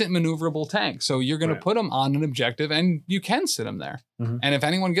a decent maneuverable tank. So you're going to put him on an objective and you can sit him there. Mhm. And if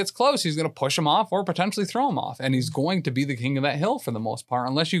anyone gets close, he's going to push him off or potentially throw him off. And he's going to be the king of that hill for the most part,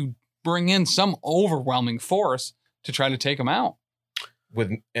 unless you bring in some overwhelming force to try to take him out.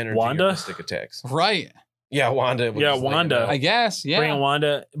 With energy Wanda? or mystic attacks. Right. Yeah, Wanda. Yeah, Wanda. I guess. Yeah. Bring in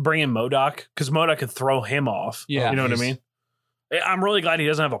Wanda, bring in MODOK, because MODOK could throw him off. Yeah. You know what I mean? I'm really glad he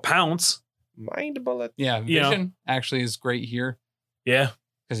doesn't have a pounce. Mind bullet. Yeah. You know. Vision actually is great here Yeah.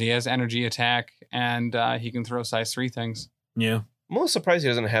 because he has energy attack and he can throw size 3 things. Yeah. I'm most surprised he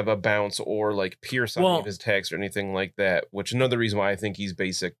doesn't have a bounce or like pierce on any Well- of his attacks or anything like that, which another reason why I think he's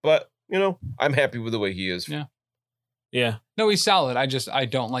basic. But, I'm happy with the way he is. Yeah. Yeah. No, he's solid. I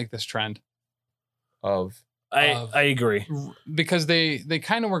don't like this trend. Of I agree. Because they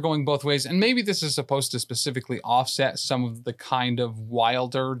kind of were going both ways, and maybe this is supposed to specifically offset some of the kind of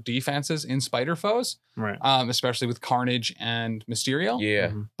wilder defenses in Spider Foes, Right. especially with Carnage and Mysterio. yeah.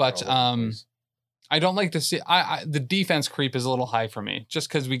 Mhm. But all over the place. I don't like to see. The defense creep is a little high for me, just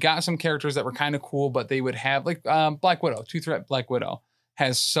because we got some characters that were kind of cool, but they would have like Black Widow, 2-threat Black Widow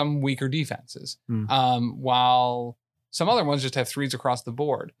has some weaker defenses, while some other ones just have 3s across the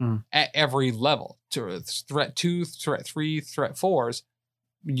board at every level. To threat 2, threat 3, threat 4s,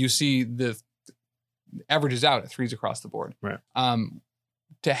 you see the averages out at 3s across the board. Right.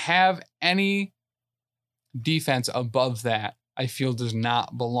 To have any defense above that, I feel does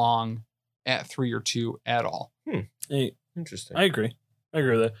not belong at 3 or 2 at all. Interesting. I agree. I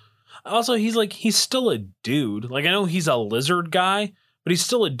agree with that. Also, he's still a dude. Like, I know he's a lizard guy, but he's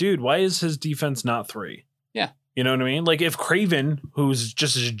still a dude. Why is his defense not 3? Yeah. You know what I mean? Like, if Kraven, who's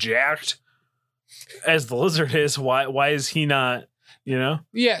just as jacked as the lizard is, why is he not,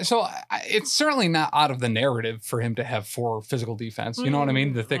 Yeah, so it's certainly not out of the narrative for him to have 4 physical defense. You know what I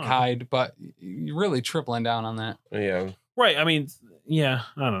mean? The thick hide, but you're really tripling down on that. Yeah. Right. I mean, yeah,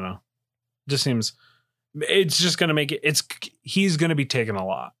 I don't know. Just seems it's just going to make it. He's going to be taking a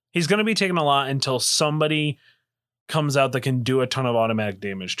lot. He's going to be taking a lot until somebody comes out that can do a ton of automatic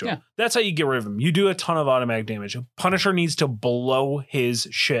damage to him. Yeah. That's how you get rid of him. You do a ton of automatic damage. Punisher needs to blow his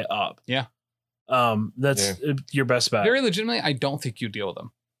shit up. Yeah. That's your best bet. Very legitimately, I don't think you deal with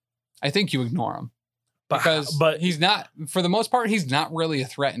him. I think you ignore him. But But he's not, for the most part, he's not really a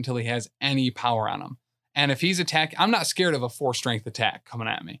threat until he has any power on him. And if he's attacking, I'm not scared of a 4 strength attack coming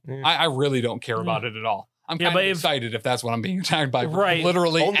at me. Yeah. I really don't care about it at all. I'm kind of excited if that's what I'm being attacked by. Right.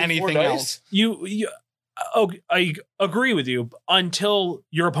 Literally Only 4 anything dice? else. I agree with you until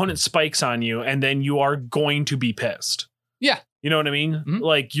your opponent spikes on you, and then you are going to be pissed. Yeah. You know what I mean? Mhm.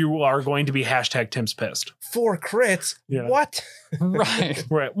 Like, you are going to be #Tim's pissed. 4 crits? Yeah. What? Right.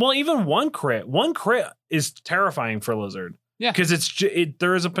 Right. Well, even one crit is terrifying for Lizard. Yeah. Because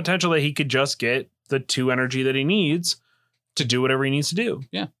there is a potential that he could just get the 2 energy that he needs to do whatever he needs to do.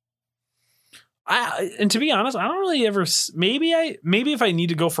 Yeah. And to be honest, I don't really ever, maybe if I need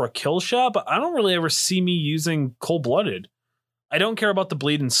to go for a kill shot, but I don't really ever see me using Cold Blooded. I don't care about the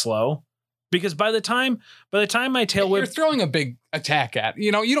bleed and slow, because by the time my tail You're whip, throwing a big attack at,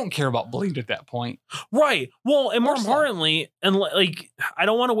 you don't care about bleed at that point. right? Well, and more Or slow. importantly, and like, I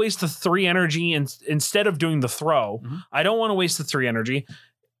don't want to waste the 3 energy, and instead of doing the throw, Mhm. I don't want to waste the 3 energy.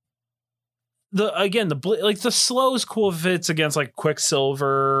 The slow is cool if it's against like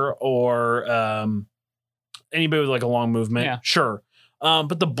Quicksilver or anybody with like a long movement. Yeah. Sure.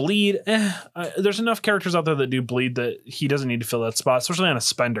 But the bleed, there's enough characters out there that do bleed that he doesn't need to fill that spot, especially on a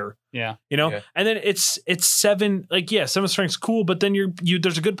spender. Yeah. Yeah. And then it's 7, 7 strength's cool, but then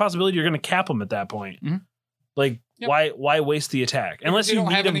there's a good possibility you're going to cap him at that point. Mhm. Like, Yep. why waste the attack unless you don't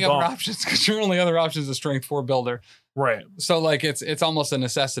need have him any other gone. options, because your only other option is a strength 4 builder. Right. So like it's almost a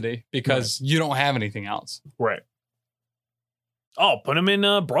necessity because you don't have anything else. Right. Oh, put him in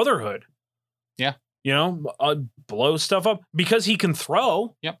Brotherhood. Yeah. Blow stuff up because he can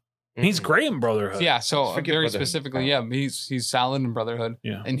throw. Yep. He's great in Brotherhood. Yeah. So Forget very Brotherhood. specifically, he's solid in Brotherhood.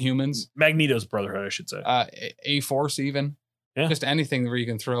 Yeah. In Humans, Magneto's Brotherhood, I should say. A Force, even. Yeah. Just anything where you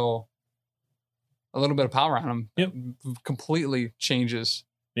can throw a little bit of power on him. Yep. Completely changes.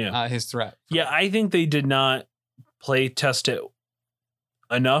 Yeah. His threat. Yeah, I think they did not play test it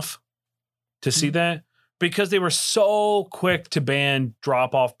enough to see that, because they were so quick to ban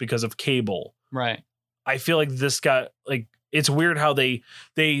drop off because of Cable. Right. I feel like this got like, it's weird how they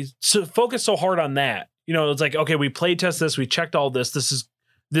focus so hard on that. It's like, okay, we play test this, we checked all this. This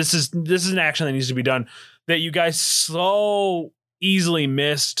is an action that needs to be done, that you guys so easily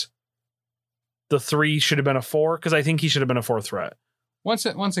missed. The 3 should have been a 4, because I think he should have been a 4 threat. Once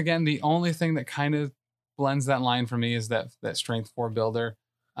again, the only thing that kind of blends that line for me is that strength 4 builder.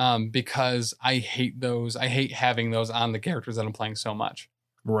 Because I hate those. I hate having those on the characters that I'm playing so much.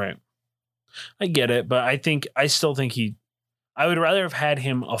 Right. I get it, but I still think I would rather have had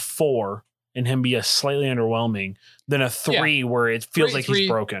him a 4 and him be a slightly underwhelming than a 3 where it feels like he's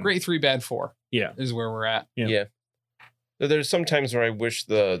broken. Great 3, bad 4. Yeah. Is where we're at. Yeah. There's some times where I wish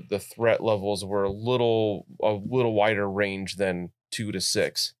the threat levels were a little wider range than 2 to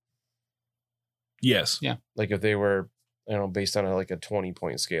 6. Yes. Yeah. Like if they were, I don't know, based on a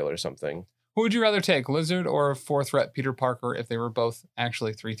 20-point scale or something. Who would you rather take, Lizard or 4 threat Peter Parker if they were both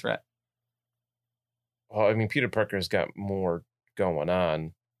actually 3 threat? Well, I mean, Peter Parker's got more going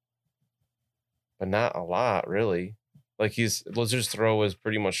on, but not a lot, really. Like Lizard's throw is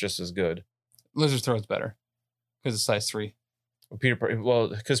pretty much just as good. Lizard's throw is better because it's size 3.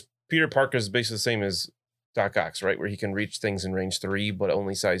 Because Peter Parker is basically the same as Doc Ock, right? Where he can reach things in range 3, but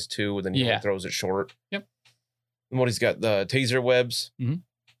only size 2. And then he only throws it short. Yep. And what he's got, the taser webs. Mm-hmm.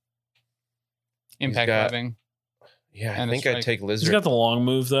 Impact webbing. Yeah, I think I'd take Lizard. He's got the long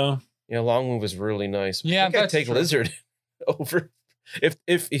move though. Yeah, long move is really nice. Yeah, I think I'd take Lizard over.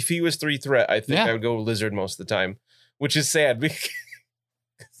 If he was 3 threat, I think I would go Lizard most of the time, which is sad because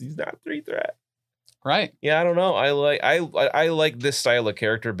he's not 3 threat. Right. Yeah, I don't know. I like this style of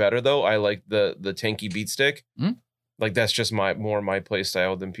character better though. I like the tanky beat stick. Mm-hmm. Like that's just my play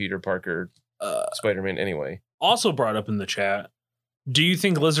style than Peter Parker, Spider-Man. Anyway, also brought up in the chat. Do you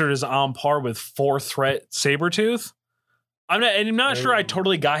think Lizard is on par with 4 threat Sabretooth? I'm not sure I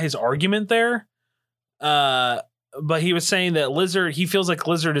totally got his argument there. But he was saying that he feels like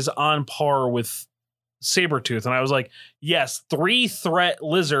Lizard is on par with Sabretooth. And I was like, yes, 3 threat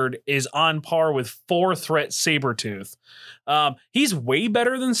Lizard is on par with 4 threat Sabretooth. He's way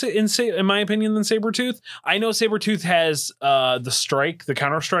better in my opinion, than Sabretooth. I know Sabretooth has the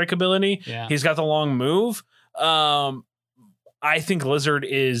counter strike ability. Yeah. He's got the long move. I think Lizard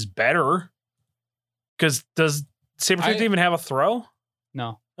is better. Because does Sabretooth even have a throw?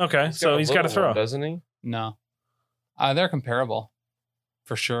 No. Okay, so he's got a throw. Doesn't he? No. They're comparable.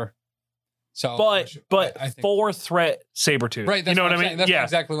 For sure. So, but I think 4 threat Sabretooth. Right. That's you know what I mean? Saying.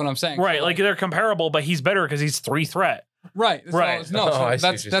 That's exactly what I'm saying. Right. So like they're comparable, but he's better because he's 3 threat. Right. Right.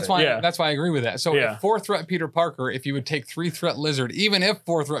 That's why I agree with that. So if 4 threat Peter Parker, if you would take 3 threat Lizard, even if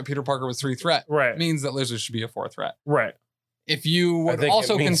 4 threat Peter Parker was 3 threat, right, means that Lizard should be a 4 threat. Right. If you would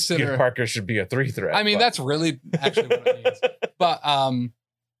also consider Peter Parker should be a 3 threat. I mean, that's really actually what it means. But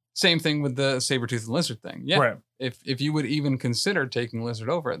same thing with the Sabretooth and Lizard thing. Yeah. Right. If you would even consider taking Lizard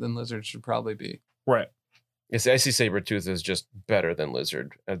over it, then Lizard should probably be. Right. Yes, I see Sabretooth is just better than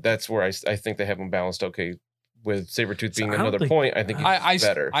Lizard. That's where I think they have them balanced okay. With Sabretooth being another point, I think he's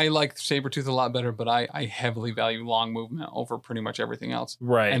better. I like Sabretooth a lot better, but I heavily value long movement over pretty much everything else.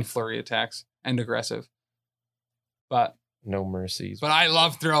 Right. And flurry attacks and aggressive. But no mercies. But I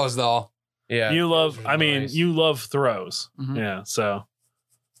love throws though. Yeah. You love throws. Mm-hmm. Yeah. So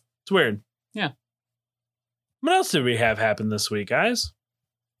it's weird. Yeah. What else did we have happen this week, guys?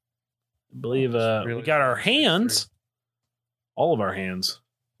 I believe we got our hands. All of our hands.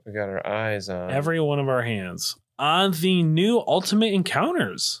 We got our eyes on every one of our hands on the new Ultimate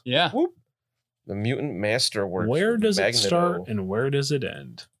Encounters. Yeah. Whoop. The Mutant Masterworks. Where does it start and where does it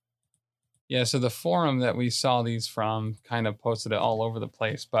end? Yeah, so the forum that we saw these from kind of posted it all over the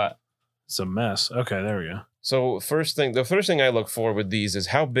place, but it's a mess. Okay, there we go. So the first thing I look for with these is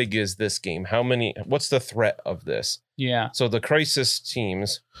how big is this game? What's the threat of this? Yeah. So the Crisis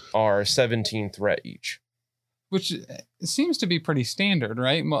teams are 17 threat each. Which seems to be pretty standard,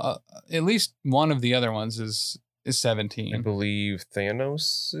 right? At least one of the other ones is 17. I believe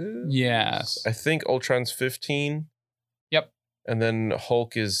Thanos is? Yes. I think Ultron's 15. Yep. And then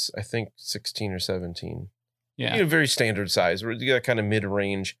Hulk is, I think, 16 or 17. Yeah. Very standard size. You got kind of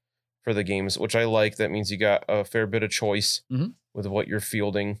mid-range for the games, which I like. That means you got a fair bit of choice with what you're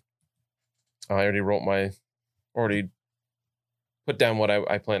fielding. I already put down what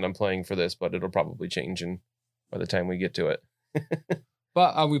I plan on playing for this, but it'll probably change by the time we get to it.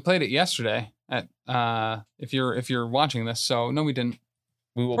 But we played it yesterday at if you're watching this. So no, we didn't.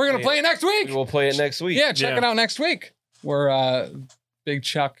 We're going to play it next week. We will play it next week. Yeah, check it out next week. Where Big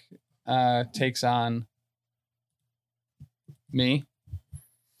Chuck takes on me.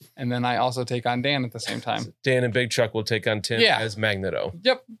 And then I also take on Dan at the same time. Dan and Big Chuck will take on Tim as Magneto.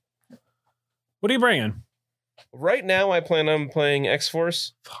 Yep. What are you bringing? Right now, I plan on playing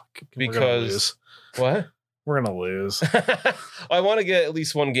X-Force. Fuck. Because... What? We're gonna lose. I want to get at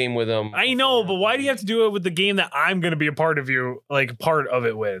least one game with him. I know, but why do you have to do it with the game that I'm gonna be a part of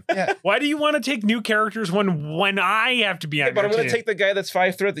it with? Yeah. Why do you want to take new characters when I have to be on but your I'm going to team? take the guy that's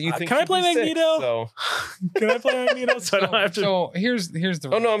 5 threat that you think. Can I should play be 6, Magneto? so. Can I play Magneto? So I don't have to. So here's the.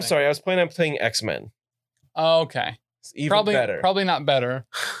 Oh no, I'm thing. sorry. I was planning on playing X-Men. Okay. It's even Probably better. Probably not better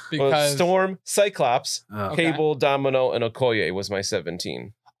Well, because. Storm, Cyclops, Oh. Okay. Cable, Domino, and Okoye was my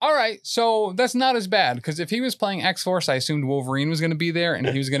 17. All right, so that's not as bad because if he was playing X-Force, I assumed Wolverine was going to be there and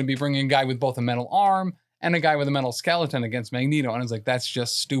he was going to be bringing a guy with both a metal arm and a guy with a metal skeleton against Magneto. And I was like, that's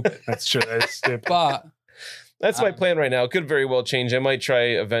just stupid. That's true. That's stupid. But That's my plan right now. It could very well change. I might try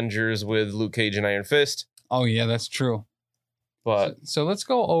Avengers with Luke Cage and Iron Fist, oh yeah, that's true. but So let's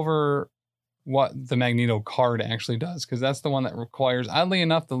go over what the Magneto card actually does because that's the one that requires, oddly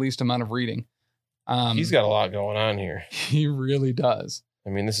enough, the least amount of reading. he's got a lot going on here. He really does. I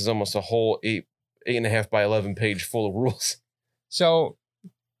mean, this is almost a whole 8.5 by 11 page full of rules. So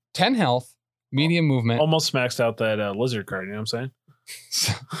 10 health, medium movement, Almost maxed out that lizard card. You know what I'm saying?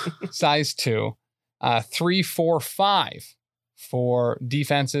 size 2, 3, 4, 5 for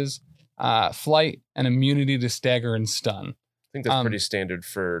defenses, flight, and immunity to stagger and stun. I think that's pretty standard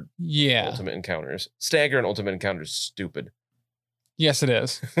for Yeah. Ultimate Encounters. Stagger and Ultimate Encounters stupid. Yes, it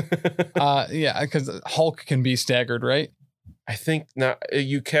is. Yeah, because Hulk can be staggered, right? I think not.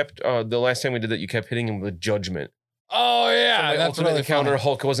 You kept the last time we did that. You kept hitting him with Judgment. Oh yeah, So my that's Ultimate really Encounter. funny.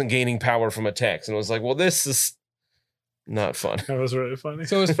 Hulk wasn't gaining power from attacks, and it was like, well, this is not fun. That was really funny.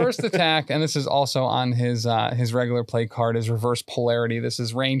 So his first attack, and this is also on his regular play card, is Reverse Polarity. This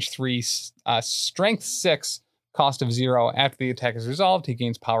is range 3, strength 6, cost of 0. After the attack is resolved, he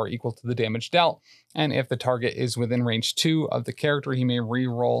gains power equal to the damage dealt. And if the target is within range 2 of the character, he may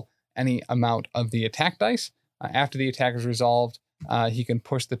re-roll any amount of the attack dice. After the attack is resolved, he can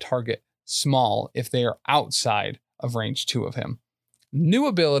push the target small if they are outside of range 2 of him. New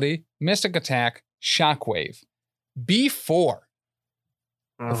ability, Mystic Attack, Shockwave. B4.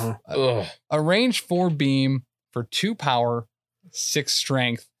 Uh-huh. Ugh. A range 4 beam for 2 power, 6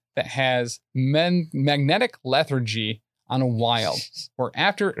 strength that has magnetic lethargy on a wild, where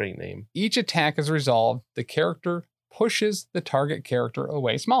after Great name. each attack is resolved, the character pushes the target character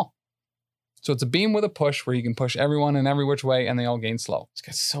away small. So it's a beam with a push where he can push everyone in every which way and they all gain slow. It's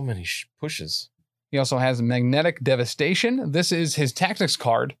got so many pushes. He also has Magnetic Devastation. This is his tactics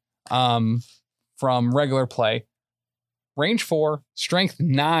card from regular play. Range 4, strength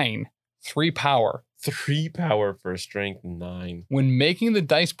 9, 3 power. 3 power for strength 9. When making the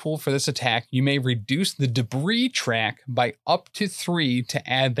dice pool for this attack, you may reduce the debris track by up to 3 to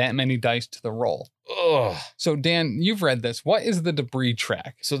add that many dice to the roll. Ugh. So Dan, you've read this. What is the debris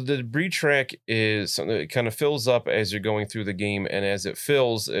track? So the debris track is something that kind of fills up as you're going through the game, and as it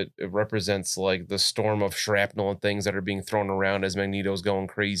fills, it represents like the storm of shrapnel and things that are being thrown around as Magneto's going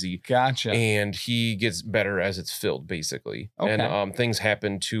crazy. Gotcha. And he gets better as it's filled, basically. Okay. And things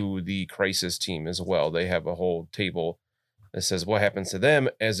happen to the Crisis team as well. They have a whole table that says what happens to them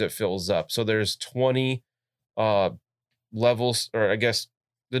as it fills up. So there's 20 levels, or I guess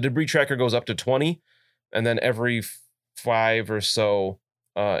the debris tracker goes up to 20, and then every 5 or so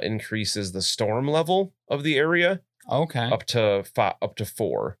increases the storm level of the area Okay. up to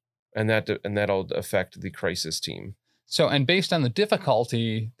 4, and that'll affect the Crisis team. So, and based on the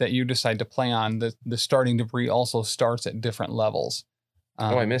difficulty that you decide to play on, the starting debris also starts at different levels.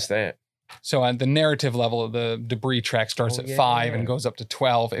 I missed that. So at the narrative level, the debris track starts at 5 and goes up to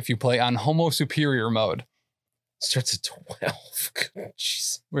 12 if you play on Homo Superior mode. Starts at 12.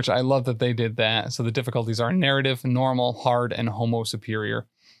 Jeez. Which I love that they did that. So the difficulties are narrative, normal, hard, and Homo Superior.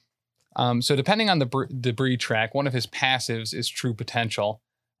 So depending on the debris track, one of his passives is True Potential.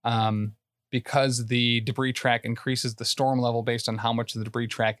 Because the debris track increases the storm level based on how much the debris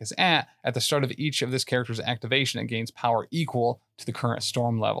track is at the start of each of this character's activation, it gains power equal to the current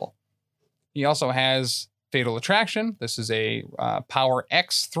storm level. He also has Fatal Attraction. This is a power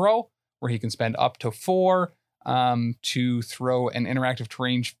X throw where he can spend up to 4 to throw an interactive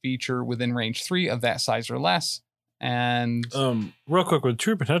terrain feature within range 3 of that size or less. And real quick, with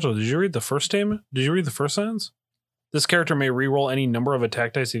True Potential, did you read the first statement? Did you read the first sentence? This character may reroll any number of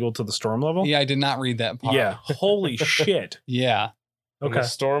attack dice equal to the storm level. yeah, I did not read that part. Yeah. Holy shit. Yeah. And Okay. the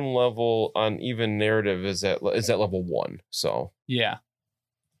storm level on even narrative is at level 1. So Yeah.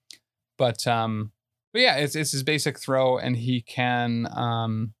 But yeah, it's his basic throw, and he can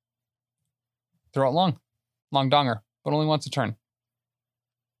throw it long donger, but only once a turn.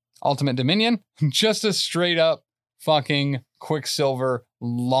 Ultimate Dominion, just a straight up fucking Quicksilver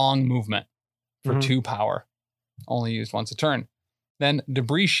long movement for 2 power, only used once a turn. Then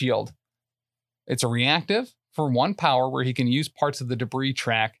Debris Shield. It's a reactive for 1 power where he can use parts of the debris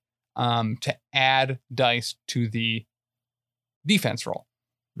track to add dice to the defense roll.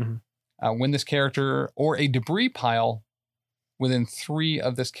 Mm-hmm. When this character or a debris pile within 3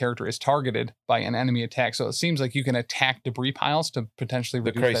 of this character is targeted by an enemy attack. So it seems like you can attack debris piles to potentially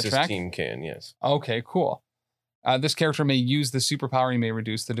The reduce that Crisis track. team can, yes. Okay, cool. This character may use the superpower. He may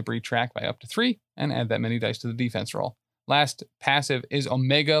reduce the debris track by up to 3 and add that many dice to the defense roll. Last passive is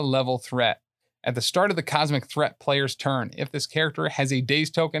Omega Level Threat. At the start of the Cosmic Threat player's turn, if this character has a Daze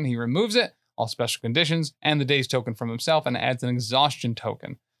token, he removes it, all special conditions, and the Daze token from himself, and adds an Exhaustion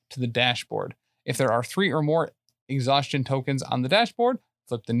token to the dashboard. If there are 3 or more Exhaustion tokens on the dashboard,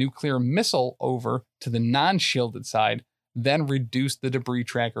 flip the nuclear missile over to the non-shielded side, then reduce the debris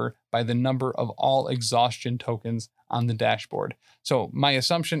tracker by the number of all Exhaustion tokens on the dashboard. So my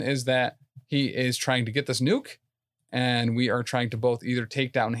assumption is that he is trying to get this nuke, and we are trying to both either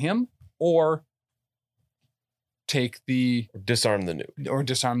take down him or Disarm the nuke.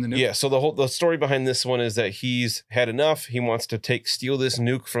 Disarm the nuke. Yeah, so the story behind this one is that he's had enough. He wants to steal this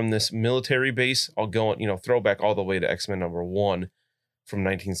nuke from this military base. I'll go, throwback all the way to X-Men number 1 from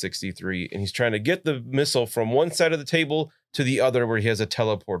 1963. And he's trying to get the missile from one side of the table to the other where he has a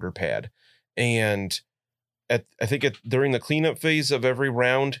teleporter pad. And during the cleanup phase of every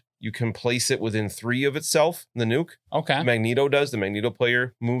round, you can place it within 3 of itself, the nuke. Okay. Magneto does. The Magneto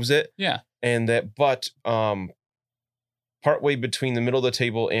player moves it. Yeah. And partway between the middle of the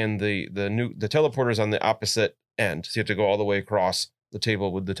table and the teleporter's on the opposite end. So you have to go all the way across the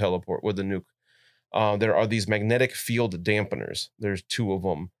table with the nuke. There are these magnetic field dampeners. There's 2 of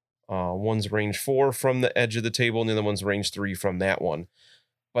them. One's range 4 from the edge of the table, and the other one's range 3 from that one.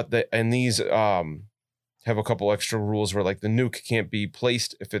 These have a couple extra rules where, like, the nuke can't be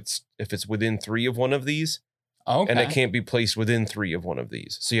placed if it's within 3 of one of these. Okay. And it can't be placed within 3 of one of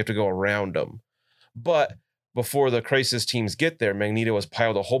these. So you have to go around them. But before the Crisis teams get there, Magneto has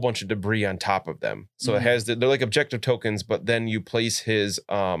piled a whole bunch of debris on top of them. So it has they're like objective tokens, but then you place his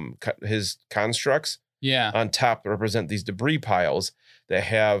constructs on top to represent these debris piles that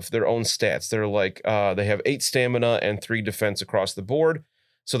have their own stats. They're like they have 8 stamina and 3 defense across the board.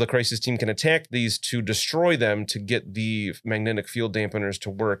 So the Crisis team can attack these to destroy them to get the magnetic field dampeners to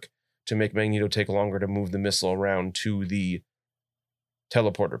work to make Magneto take longer to move the missile around to the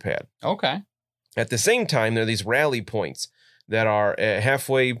teleporter pad. Okay. At the same time, there are these rally points that are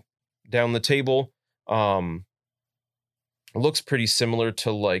halfway down the table. Looks pretty similar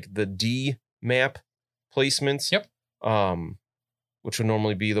to like the D map placements. Yep. Which would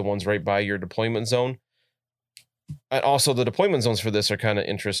normally be the ones right by your deployment zone. And also, the deployment zones for this are kind of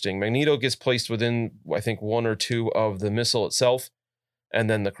interesting. Magneto gets placed within, I think, 1 or 2 of the missile itself. And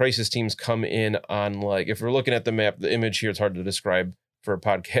then the Crisis teams come in on, like, if we're looking at the map, the image here, it's hard to describe for a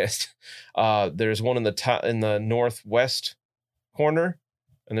podcast. There's one in the northwest corner,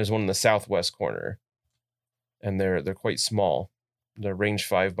 and there's one in the southwest corner, and they're quite small. They're range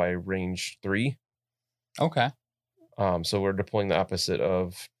 5 by range 3. Okay. So we're deploying the opposite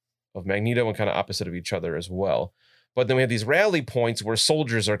of Magneto and kind of opposite of each other as well. But then we have these rally points where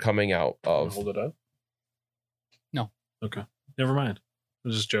soldiers are coming out of. Hold it up. No. Okay. Never mind. I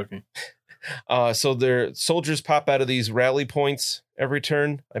was just joking. So their soldiers pop out of these rally points every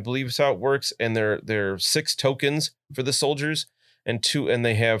turn, I believe is how it works. And they're 6 tokens for the soldiers, and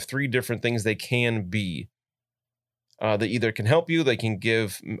they have 3 different things they can be. They either can help you, they can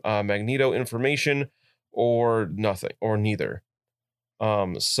give Magneto information, or nothing, or neither.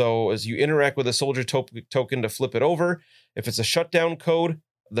 So as you interact with a soldier token to flip it over, if it's a shutdown code,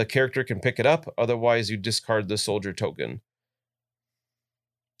 the character can pick it up. Otherwise, you discard the soldier token.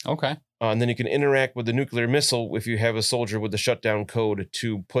 Okay. And then you can interact with the nuclear missile if you have a soldier with the shutdown code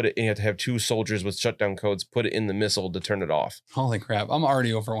to put it in. You have to have 2 soldiers with shutdown codes, put it in the missile to turn it off. Holy crap. I'm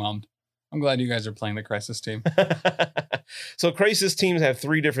already overwhelmed. I'm glad you guys are playing the Crisis team. So Crisis teams have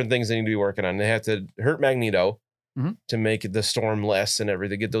 3 different things they need to be working on. They have to hurt Magneto to make the storm less and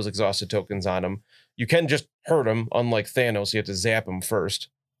everything, get those exhausted tokens on him. You can just hurt him, unlike Thanos. You have to zap him first,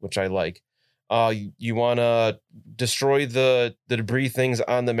 which I like. You want to destroy the debris things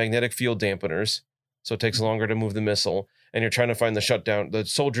on the magnetic field dampeners, so it takes longer to move the missile. And you're trying to find the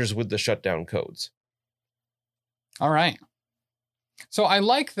soldiers with the shutdown codes. All right. So I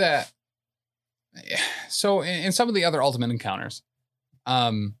like that. So in some of the other Ultimate Encounters,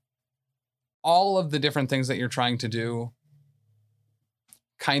 all of the different things that you're trying to do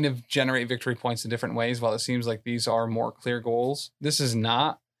kind of generate victory points in different ways. While it seems like these are more clear goals, this is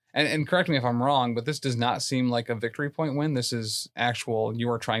not. And correct me if I'm wrong, but this does not seem like a victory point win. This is actual, you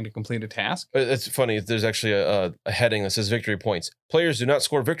are trying to complete a task. It's funny. There's actually a heading that says victory points. Players do not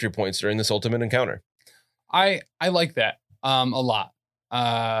score victory points during this ultimate encounter. I like that a lot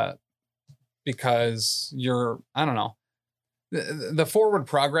because I don't know. The forward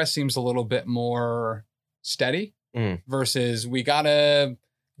progress seems a little bit more steady versus we got to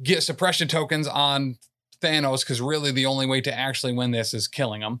get suppression tokens on Thanos because really the only way to actually win this is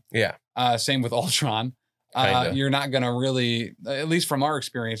killing him. Yeah. Same with Ultron. You're not going to really, at least from our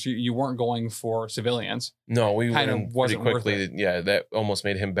experience, you weren't going for civilians. No, we kind of learned wasn't pretty worth quickly. it. Yeah, that almost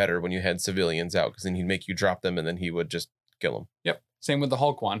made him better when you had civilians out because then he'd make you drop them and then he would just kill them. Yep. Same with the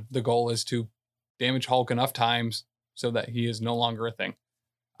Hulk one. The goal is to damage Hulk enough times so that he is no longer a thing.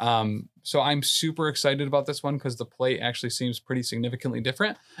 So I'm super excited about this one because the play actually seems pretty significantly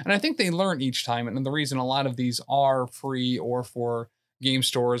different. And I think they learn each time. And the reason a lot of these are free or for game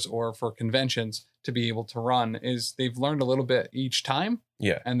stores or for conventions to be able to run is they've learned a little bit each time.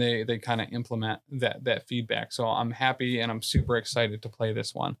 Yeah. And they kind of implement that feedback. So I'm happy and I'm super excited to play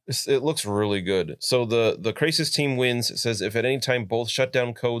this one. It looks really good. So the Crisis team wins. It says if at any time both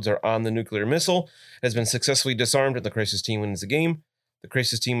shutdown codes are on the nuclear missile, it has been successfully disarmed and the Crisis team wins the game. The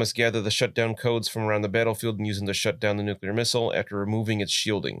Crisis team must gather the shutdown codes from around the battlefield and use them to shut down the nuclear missile after removing its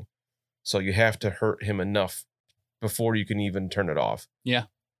shielding. So you have to hurt him enough before you can even turn it off. Yeah.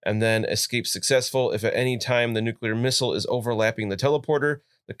 And then escape successful. If at any time the nuclear missile is overlapping the teleporter,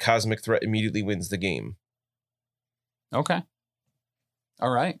 the cosmic threat immediately wins the game. Okay.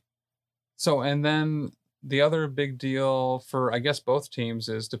 All right. So, and then the other big deal for, I guess, both teams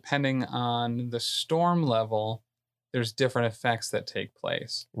is depending on the storm level, there's different effects that take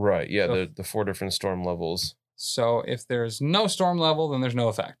place. Right. Yeah. So the 4 different storm levels. So if there's no storm level, then there's no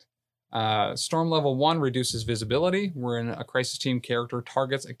effect. Storm level 1 reduces visibility, wherein a Crisis team character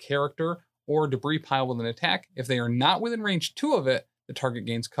targets a character or debris pile with an attack. If they are not within range 2 of it, the target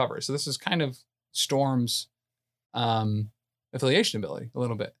gains cover. So this is kind of Storm's affiliation ability a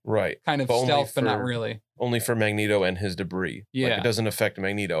little bit. Right. Kind of But only stealth, but not for- really. Only for Magneto and his debris. Like, Yeah. it doesn't affect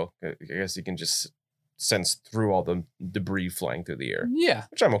Magneto. I guess he can just sense through all the debris flying through the air, Yeah.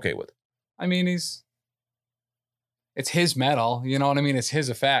 which I'm okay with. I mean, it's his metal. You know what I mean? It's his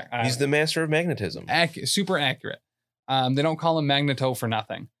effect. He's the master of magnetism. Super accurate. They don't call him Magneto for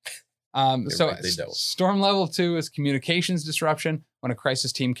nothing. So right, they don't. Storm level 2 is communications disruption. When a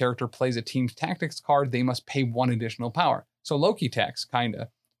Crisis team character plays a team tactics card, they must pay 1 additional power. So Loki tax, kinda,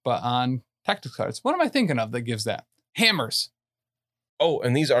 but on tactics cards. What am I thinking of that gives that? Hammers. Oh,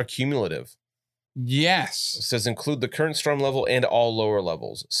 and these are cumulative. It Yes. says include the current storm level and all lower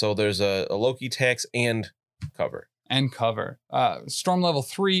levels. So there's a Loki tax and cover. And cover. Storm level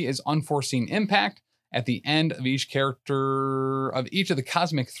 3 is unforeseen impact. At the end of each character of each of the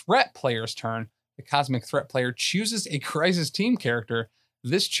Cosmic Threat players' turn, the Cosmic Threat player chooses a Crisis team character.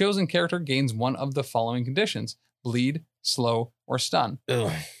 This chosen character gains one of the following conditions: bleed, slow, or stun. Ugh.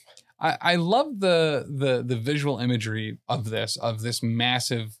 I love the visual imagery of this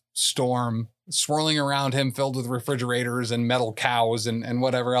massive storm swirling around him, filled with refrigerators and metal cows and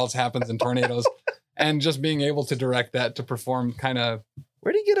whatever else happens in tornadoes, and just being able to direct that to perform kind of.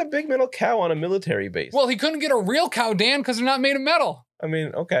 Where do you get a big metal cow on a military base? Well, he couldn't get a real cow, Dan, because they're not made of metal. I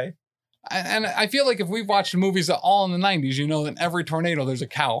mean, okay. And I feel like if we've watched movies all in the 90s, you know that in every tornado there's a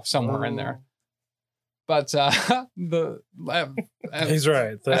cow somewhere in there. But He's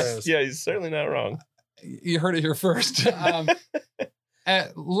right. There is. Yeah, he's certainly not wrong. You heard it here first. At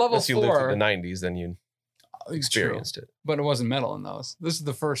level Unless you lived 4, in the 90s, then you experienced it. but it wasn't metal in those. This is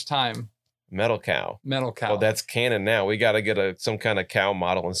the first time Metal cow. metal cow. Well, that's canon now. We got to get some kind of cow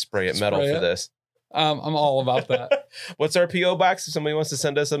model and spray it metal Spray for it? this. I'm all about that. What's our PO box? If somebody wants to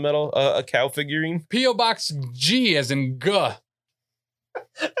send us a cow figurine, P.O. Box G as in G. I love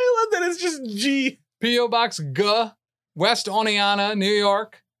that it's just G. P.O. Box G, West Oneonta, New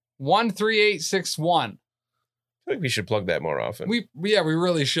York, 13861. I think we should plug that more often. We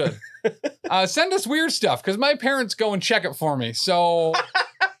really should. Send us weird stuff because my parents go and check it for me. So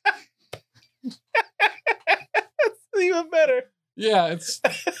Even better. yeah, it's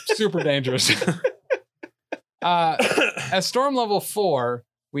super dangerous. At storm level 4,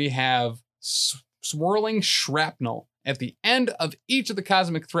 we have swirling shrapnel. At the end of each of the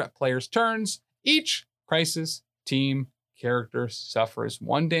Cosmic Threat players' turns, each Crisis team character suffers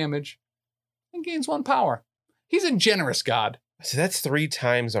 1 damage and gains 1 power. He's a generous god. So that's 3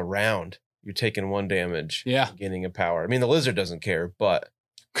 times a round. You're taking 1 damage. Yeah. Gaining a power. I mean, the lizard doesn't care, but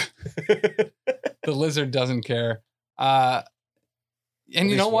The lizard doesn't care. And you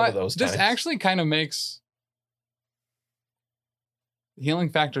least know one what? of those This times. actually kind of makes healing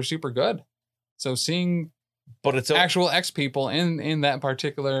factor super good. So seeing But it's actual X people in that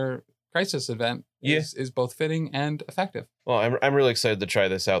particular crisis event is both fitting and effective. Well, I'm really excited to try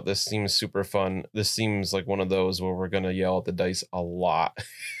this out. This seems super fun. This seems like one of those where we're gonna yell at the dice a lot.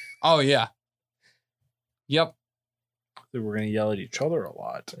 Oh yeah. Yep. We're going to yell at each other a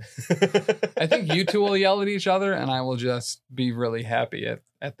lot. I think you two will yell at each other, and I will just be really happy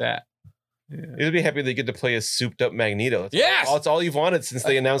at that. Yeah. You'll be happy they get to play a souped up Magneto. Yes! It's all you've wanted since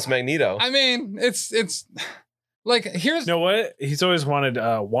they announced Magneto. I mean, it's like here's You know what? He's always wanted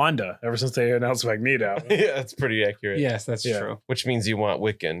Wanda ever since they announced Magneto. Yeah, that's pretty accurate. yes, that's Yeah. true. Which means you want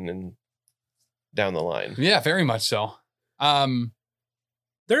Wiccan and down the line. Yeah, very much so.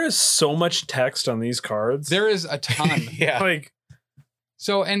 There is so much text on these cards. There is a ton. Yeah. Like,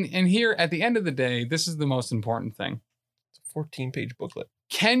 So and here at the end of the day, this is the most important thing. It's a 14-page booklet.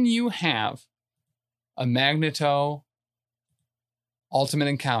 Can you have a Magneto Ultimate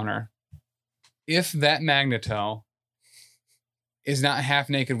Encounter if that Magneto is not half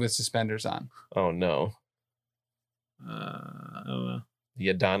naked with suspenders on? Oh no. I don't know. The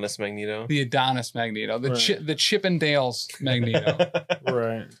Adonis Magneto. The Adonis Magneto, the Right. the Chippendales Magneto.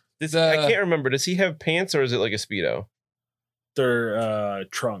 Right. I can't remember. Does he have pants or is it like a Speedo? They're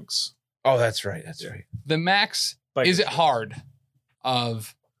trunks. Oh, that's right. That's right. The Max Is It Hard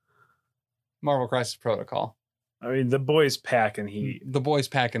of Marvel Crisis Protocol. I mean, the boys pack and heat. The boys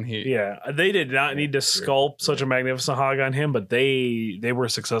packing heat. Yeah, they did not need to sculpt such a magnificent hog on him, but they were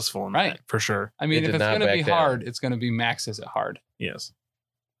successful in Right. that for sure. I mean, They if did it's not going to be back down. hard, it's going to be Max Is It Hard. Yes.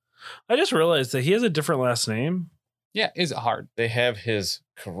 I just realized that he has a different last name. Yeah, Is It Hard? They have his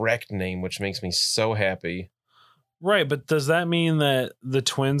correct name, which makes me so happy. Right, but does that mean that the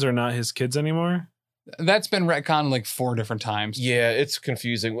twins are not his kids anymore? That's been retconned like 4 different times. Yeah, it's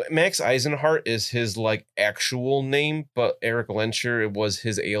confusing. Max Eisenhart is his like actual name, but Eric Lencher, it was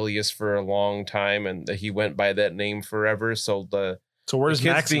his alias for a long time, and he went by that name forever. So the Where's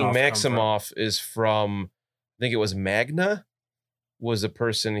kids Maximoff being come from? Maximoff is from, I think it was Magna, was a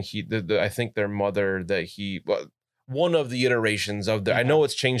person I think their mother that one of the iterations of I know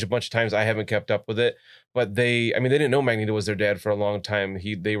it's changed a bunch of times. I haven't kept up with it, but they didn't know Magneto was their dad for a long time.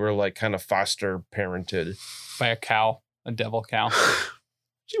 They were like kind of foster parented. By a cow, a devil cow.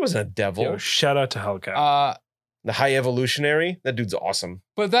 She wasn't a devil. Yo, shout out to Hellcat. The High Evolutionary, that dude's awesome.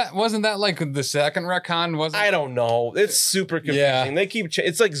 But that wasn't that like the second retcon, was it? I don't know. It's super confusing. Yeah. They keep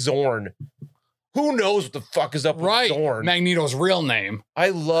it's like Zorn. Who knows what the fuck is up with Right. Zorn? Magneto's real name. I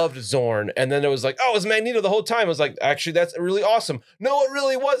loved Zorn. And then it was like, oh, it's Magneto the whole time. I was like, actually, that's really awesome. No, it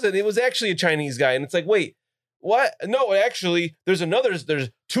really wasn't. It was actually a Chinese guy. And it's like, wait, what? No, actually, there's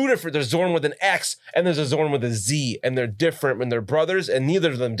two different. There's Zorn with an X and there's a Zorn with a Z. And they're different when they're brothers. And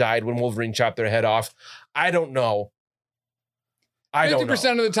neither of them died when Wolverine chopped their head off. I don't know.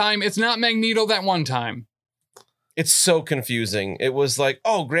 50% of the time, it's not Magneto that one time. It's so confusing. It was like,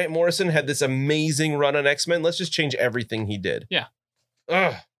 oh, Grant Morrison had this amazing run on X-Men. Let's just change everything he did. Yeah.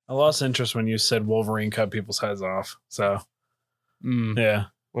 Ugh. I lost interest when you said Wolverine cut people's heads off. So, yeah.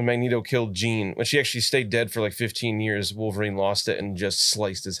 When Magneto killed Jean, when she actually stayed dead for like 15 years, Wolverine lost it and just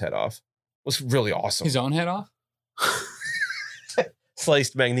sliced his head off. It was really awesome. His own head off?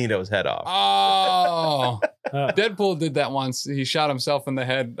 Sliced Magneto's head off. Oh. Uh, Deadpool did that once. He shot himself in the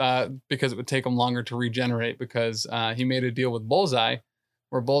head because it would take him longer to regenerate because he made a deal with Bullseye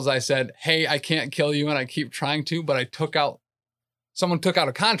where Bullseye said, hey, I can't kill you and I keep trying to, but someone took out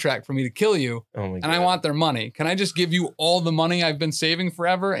a contract for me to kill you Oh my and I want their money. Can I just give you all the money I've been saving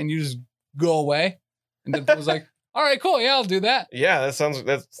forever and you just go away? And Deadpool was like, all right, cool. Yeah, I'll do that. Yeah,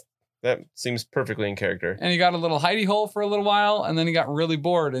 that seems perfectly in character. And he got a little hidey hole for a little while and then he got really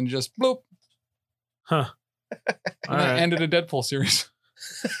bored and just bloop. Huh. And All that right. ended a Deadpool series.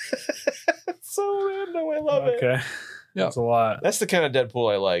 So random. I love it. Okay. That's a lot. That's the kind of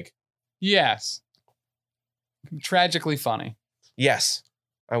Deadpool I like. Yes. Tragically funny. Yes.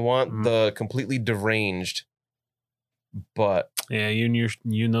 I want Mhm. the completely deranged, but Yeah, you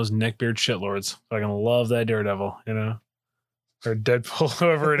and those neckbeard shitlords. Fucking love that Daredevil, you know? Or Deadpool,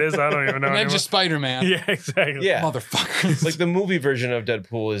 whoever it is. I don't even know. And then anymore. just Spider-Man. Yeah, exactly. yeah. Motherfuckers. Like the movie version of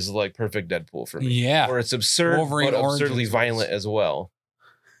Deadpool is like perfect Deadpool for me. Yeah. Where it's absurd, Wolverine but Origins absurdly was- violent as well.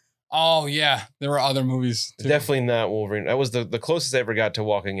 Oh, yeah. There were other movies, too. Definitely not Wolverine. That was the closest I ever got to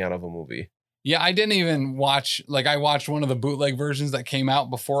walking out of a movie. Yeah, I didn't even watch... Like, I watched one of the bootleg versions that came out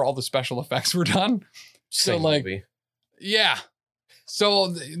before all the special effects were done. So, Same like... movie. Yeah. So,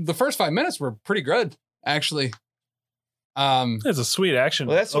 the first 5 minutes were pretty good, actually. It's a sweet action.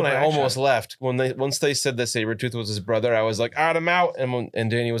 Well, that's when I overaction. almost left. Once they said that Sabretooth was his brother, I was like, all right, I'm out. And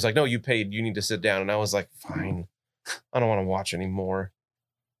Danny was like, no, you paid. You need to sit down. And I was like, fine. I don't want to watch anymore.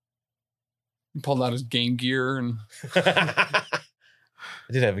 He pulled out his Game Gear, and I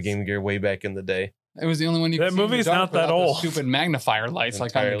did have a Game Gear way back in the day. it was the only one you could That see in the movie's dark not that without the old. Stupid magnifier lights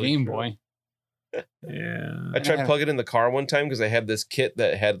like on the Entirely Game true. Boy. Yeah. I tried to plug it in the car one time because I had this kit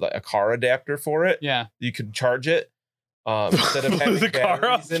that had like a car adapter for it. Yeah. You could charge it instead of having The car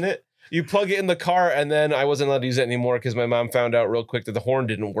batteries up. in it. You plug it in the car, and then I wasn't allowed to use it anymore because my mom found out real quick that the horn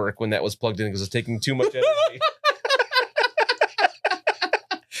didn't work when that was plugged in because it was taking too much energy.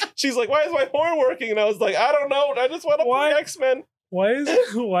 She's like, "Why is my horn working?" And I was like, "I don't know. I just want to Why? play X-Men.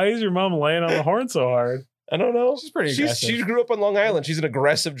 Why is your mom laying on the horn so hard? I don't know." She's pretty aggressive. She grew up on Long Island. She's an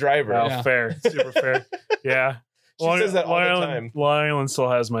aggressive driver. Oh, Yeah. fair. Super fair. Yeah. She says that all the time. Long Island still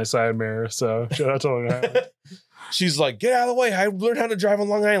has my side mirror, so shout out to Long Island. She's like, "Get out of the way. I learned how to drive on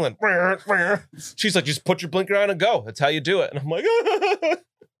Long Island." She's like, "Just put your blinker on and go. That's how you do it." And I'm like,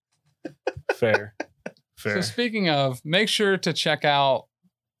 Fair. So Fair. speaking of, make sure to check out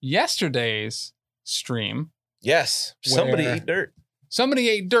yesterday's stream. yes, somebody Where- ate dirt. Somebody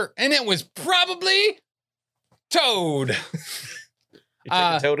ate dirt, and it was probably Toad. You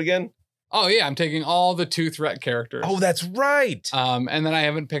taking Toad again? Oh yeah, I'm taking all the 2-threat characters. Oh, that's right. And then I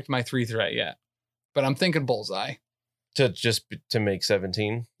haven't picked my 3-threat yet, but I'm thinking Bullseye. To make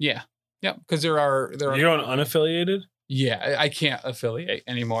 17. Yeah, yep. Because there are You're going unaffiliated? Yeah, I can't affiliate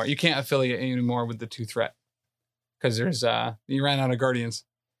anymore. You can't affiliate anymore with the 2-threat because there's you ran out of Guardians.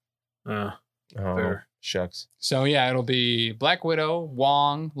 Oh, Fair. shucks. So yeah, it'll be Black Widow,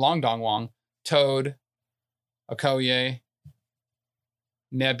 Wong, Long Dong Wong, Toad, Okoye,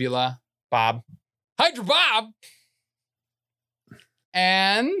 Nebula, Bob. Hydra Bob,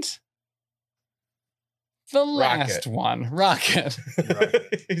 and the last one, Rocket.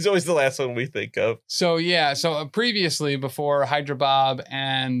 He's always the last one we think of. So yeah, so previously before Hydra Bob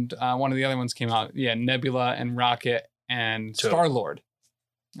and one of the other ones came out, yeah, Nebula and Rocket and Toad. Star-Lord.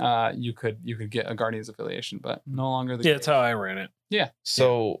 You could get a Guardians affiliation, but no longer the Yeah, case. that's how I ran it.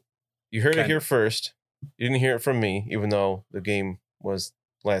 So you heard it Kind here of. first. You didn't hear it from me, even though the game was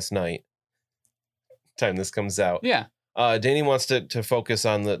last night. Time this comes out. Yeah. Danny wants to focus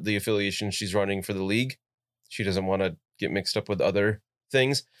on the affiliation she's running for the league. She doesn't want to get mixed up with other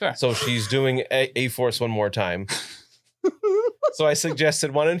things. Fair. So she's doing A-Force one more time. So I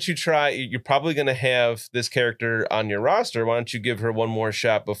suggested, why don't you try? You're probably going to have this character on your roster. Why don't you give her one more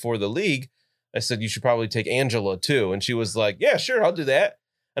shot before the league? I said, you should probably take Angela too. And she was like, yeah, sure, I'll do that.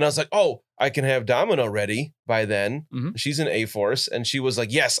 And I was like, oh, I can have Domino ready by then. Mhm. She's an A-Force. And she was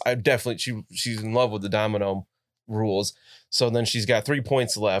like, yes, I definitely, she's in love with the Domino rules. So then she's got 3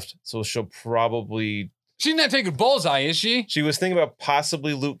 points left. So she'll probably, She's not taking Bullseye, is she? she was thinking about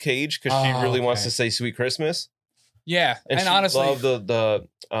possibly Luke Cage because she Oh, really wants okay. to say Sweet Christmas. Yeah. And, And she honestly, loved the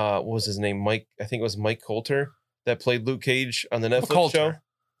what was his name? Mike, I think it was Mike Coulter that played Luke Cage on the Netflix Coulter.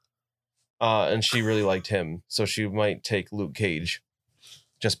 show. And she really liked him. So she might take Luke Cage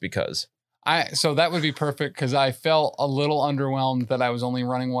just because. so that would be perfect because I felt a little underwhelmed that I was only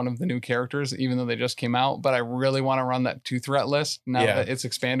running one of the new characters, even though they just came out. But I really want to run that 2-threat list now Yeah. that it's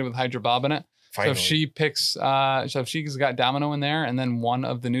expanded with Hydra Bob in it. Finally. So if she picks, so if she's got Domino in there and then one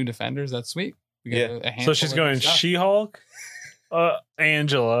of the new defenders, that's sweet. We get Yeah. a handful So she's of going new stuff. She-Hulk,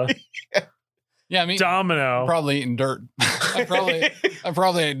 Angela, Yeah, I mean, Domino. probably eating dirt. I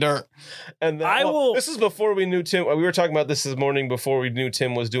probably ate dirt. And then, I will- This is before we knew Tim. We were talking about this morning before we knew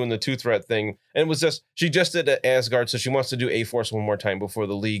Tim was doing the 2-threat thing. And it was just, she just did Asgard. So she wants to do A-Force one more time before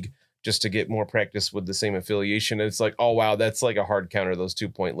the league just to get more practice with the same affiliation. And it's like, oh, wow, that's like a hard counter, those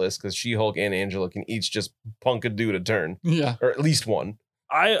 2-point lists, because She-Hulk and Angela can each just punk a dude a turn, Yeah. or at least one.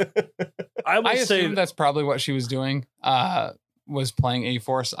 I will I say assume that's probably what she was doing. Was playing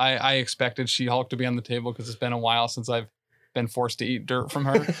A-Force. I expected She-Hulk to be on the table because it's been a while since I've been forced to eat dirt from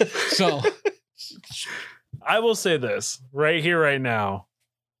her. So I will say this right here, right now.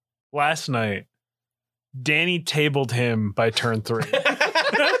 Last night, Danny tabled him by turn 3.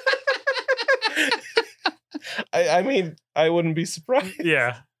 I mean, I wouldn't be surprised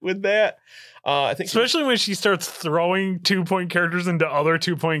Yeah. with that. I think Especially when she starts throwing 2-point characters into other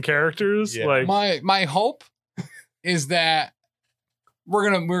 2-point characters. Yeah. Like, my hope is that we're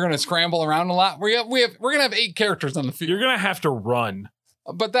gonna scramble around a lot. We're gonna have 8 characters on the field, you're going to have to run,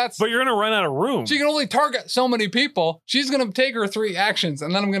 but you're you're going to run out of room. she can only target so many people. She's gonna take her 3 actions,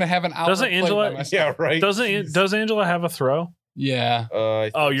 and then I'm gonna have an hour. Doesn't Angela- yeah, right. Does Angela have a throw? Yeah. I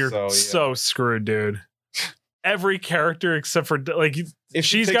think Oh, you're so, yeah. so screwed, dude. Every character except for, like, If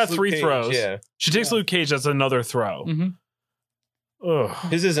she she's takes got Luke 3 Cage, throws. Yeah, She takes Yeah. Luke Cage, that's another throw. hmm Ugh.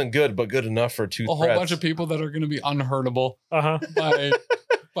 his isn't good, but good enough for 2 A whole threats. bunch of people that are gonna be unhurtable Uh-huh. by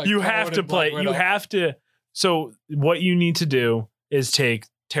You Toad have to and Black play. You Widow. have to. So what you need to do is take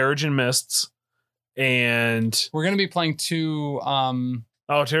Terrigen Mists, And we're going to be playing 2.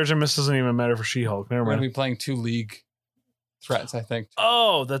 Terrigen Mist doesn't even matter for She-Hulk. Never We're going mind. to be playing 2 League threats, I think.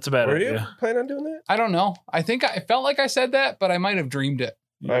 Oh, that's a bad Were you idea. planning on doing that? I don't know. I think I felt like I said that, but I might have dreamed it.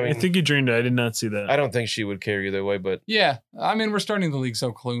 I I mean- think you dreamed it. I did not see that. I don't think she would care either way, but Yeah, I mean, we're starting the league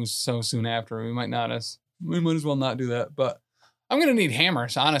so soon after. We might as well not do that. But I'm going to need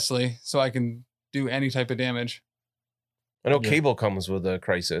hammers, honestly, so I can do any type of damage. I know Yeah. Cable comes with a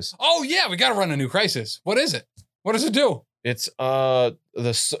Crisis. Oh yeah, we got to run a new Crisis. What is it? What does it do? It's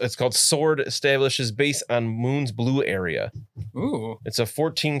it's called Sword, establishes base on Moon's blue area. Ooh, It's a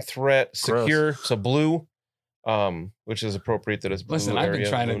 14 threat, Gross. secure, so blue, which is appropriate that it's blue. listen, I've been area of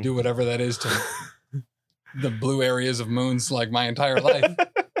trying to Moon. do whatever that is to the blue areas of moons like my entire life.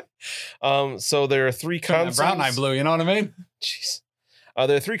 So there are 3 consoles. Brown eye blue, you know what I mean? Jeez.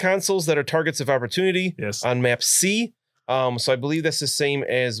 There are 3 consoles that are targets of opportunity Yes. on map C. So I believe that's the same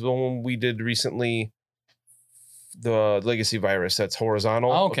as the one we did recently, the Legacy Virus. That's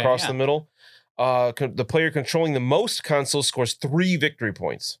horizontal Okay, across yeah. the middle. The player controlling the most consoles scores 3 victory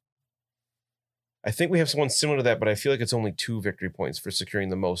points. I think we have someone similar to that, but I feel like it's only 2 victory points for securing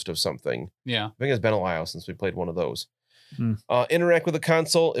the most of something. Yeah. I think it's been a while since we played one of those. Hmm. Interact with the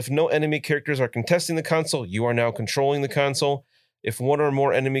console. If no enemy characters are contesting the console, you are now controlling the console. If one or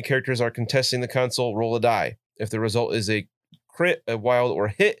more enemy characters are contesting the console, roll a die. If the result is a crit, a wild, or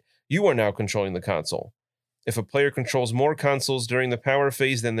hit, you are now controlling the console. If a player controls more consoles during the power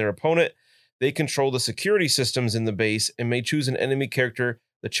phase than their opponent, they control the security systems in the base and may choose an enemy character.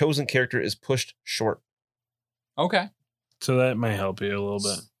 The chosen character is pushed short. Okay. So that might help you a little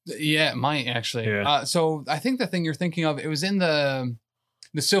bit. Yeah, it might actually. Yeah. So I think the thing you're thinking of, it was in the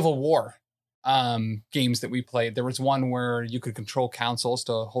Civil War games that we played. There was one where you could control consoles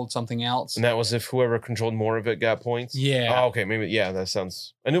to hold something else. And that was if whoever controlled more of it got points. Yeah. Oh, okay. Maybe. Yeah, that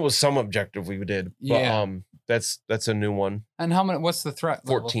sounds. I knew it was some objective we did. But, Yeah. that's a new one. And how many? What's the threat?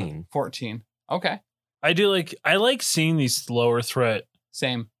 level? 14. 14. Okay. I like seeing these lower threat,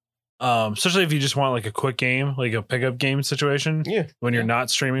 Same. especially if you just want like a quick game, like a pickup game situation. Yeah. When you're Yeah. not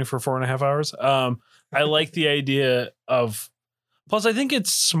streaming for 4.5 hours. I like the idea of. Plus, I think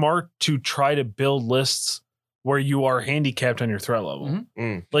it's smart to try to build lists where you are handicapped on your threat level. Mhm.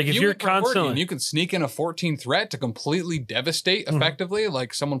 Mm. Like if You you're went for Gordian, constantly, you can sneak in a 14 threat to completely devastate Mhm. effectively,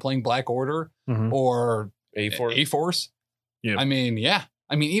 like someone playing Black Order Mhm. or A4. A-Force. Yeah. I mean, yeah.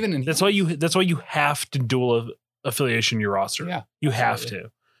 I mean, even in That's why you have to dual affiliation your roster. Yeah, You have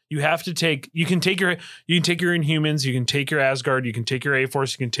to. You have to take. You can take your Inhumans. You can take your Asgard. You can take your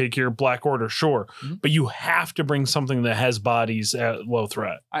A-Force. You can take your Black Order. Sure, Mhm. but you have to bring something that has bodies at low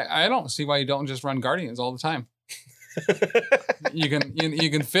threat. I don't see why you don't just run Guardians all the time. You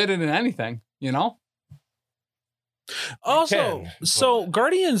can fit it in anything, you know? Also, can, so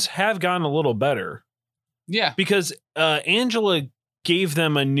Guardians have gotten a little better Yeah. because Angela gave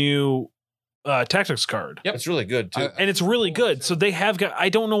them a new tactics card. Yep. It's really good too. And it's really good. So they have got, I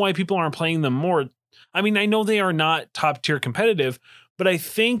don't know why people aren't playing them more. I mean, I know they are not top tier competitive, but I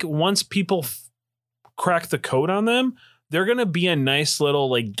think once people crack the code on them, they're going to be a nice little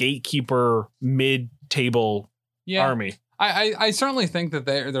like gatekeeper mid table Yeah. army I certainly think that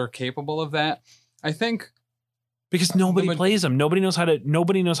they're capable of that. I think because nobody The ma- plays them. Nobody knows how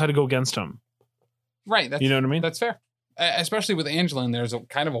to go against them. right. That's, You know what I mean? That's fair. Especially with Angela in there is a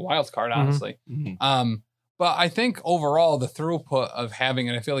kind of a wild card, Mhm. honestly. Mhm. But I think overall the throughput of having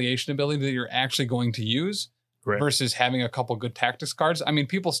an affiliation ability that you're actually going to use Right. versus having a couple good tactics cards. I mean,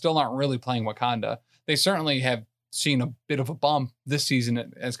 people still aren't really playing Wakanda. They certainly have seen a bit of a bump this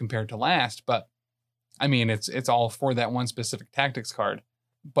season as compared to last, but I mean, it's all for that one specific tactics card.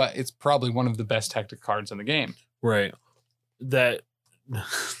 But it's probably one of the best tactic cards in the game. Right. That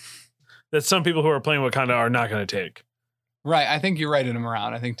that some people who are playing Wakanda are not going to take. Right. I think you're writing him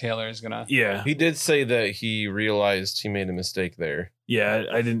around. I think Taylor is gonna. Yeah. He did say that he realized he made a mistake there. Yeah.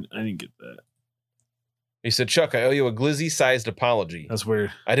 I didn't get that. He said, "Chuck, I owe you a glizzy-sized apology. That's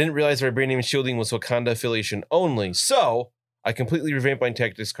weird. I didn't realize vibranium shielding was Wakanda affiliation only, so I completely revamped my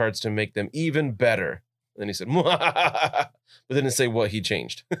tactics cards to make them even better." And then he said, "Mwah," but didn't say what he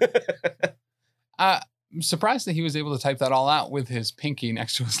changed. I'm surprised that he was able to type that all out with his pinky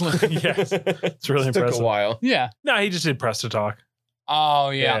next to his lip. Yes. It's really Took impressive. a while. Yeah. No, he just did press to talk. Oh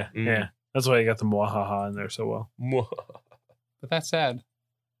yeah. Mm. Yeah. That's why he got the mwahaha in there so well. Mwah. But that's sad.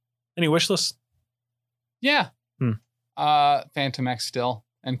 Any wish list? Yeah. Hmm. Phantom X still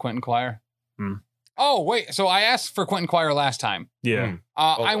and Quentin Quire. Hmm. Oh wait, so I asked for Quentin Quire last time. Yeah. Mm. I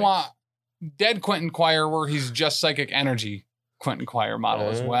Always. want dead Quentin Quire where he's just psychic energy Quentin Quire model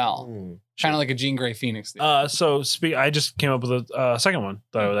as well. Mm. Kind of like a Jean Grey Phoenix. So I just came up with a second one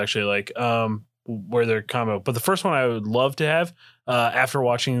that I would actually like. where they're combo. But the first one I would love to have after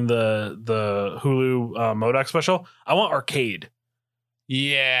watching the Hulu MODOK special, I want Arcade.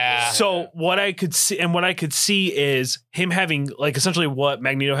 Yeah. So what I could see is him having like essentially what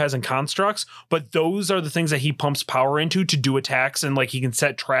Magneto has in Constructs, but those are the things that he pumps power into to do attacks, and like he can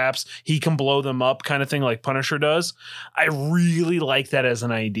set traps, he can blow them up, kind of thing, like Punisher does. I really like that as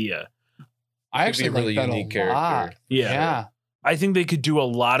an idea. I actually Could be a really like that unique a lot. character. Yeah. I think they could do a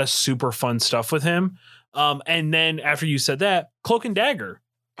lot of super fun stuff with him. And then after you said that, Cloak and Dagger.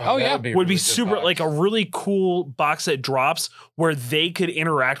 Oh, yeah. a would be really good super box. like a really cool box that drops where they could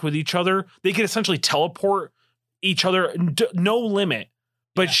interact with each other. They could essentially teleport each other, no limit,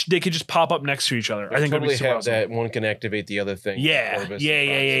 but they could just pop up next to each other. I think totally it'd be super have awesome. that one can activate the other thing. Yeah. Orbis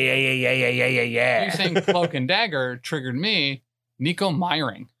Yeah. You saying Cloak and Dagger triggered me, Nico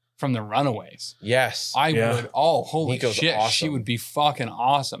Myring from the Runaways. Yes. I would. Oh, holy Nico's shit. She awesome. would be fucking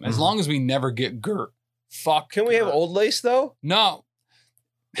awesome. As Mhm. long as we never get Gert. Fuck. Can we have Gert. Old Lace though? No,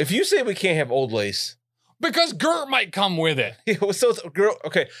 If you say we can't have Old Lace, because Gert might come with it. so it's girl.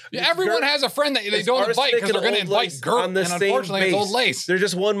 Okay, Everyone Gert- has a friend that they It's don't invite Arsenic because they're and going to Old invite Lace Gert. on the And same unfortunately, it's base. Old Lace. They're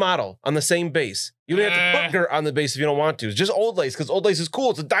just one model on the same base. You don't have to put Gert on the base if you don't want to. It's just Old Lace because Old Lace is cool.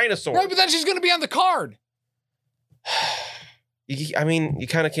 It's a dinosaur. Right, but then she's going to be on the card. I mean, you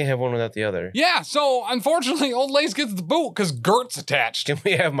kind of can't have one without the other. Yeah, so unfortunately, Old Lace gets the boot because Gert's attached. Can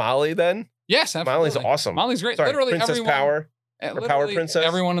we have Molly then? Yes, absolutely. Molly's awesome. Molly's great. Sorry, Literally Princess everyone. Power. Literally Power Princess?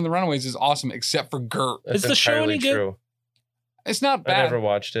 Everyone in the Runaways is awesome except for Gert. That's Is the show entirely any good? true. It's not I bad. never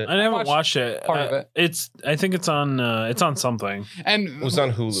watched it. I haven't watched watched it. part of it. I think it's on something. And It was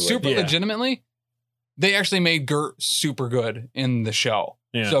on Hulu. I super think. Yeah. legitimately, they actually made Gert super good in the show.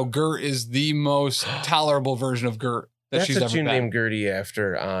 Yeah. So Gert is the most tolerable version of Gert that That's she's what ever you been. named Gertie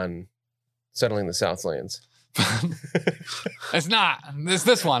after on Settling the Southlands. It's not. It's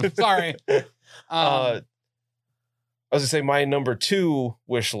this one. Sorry. I was gonna say my number 2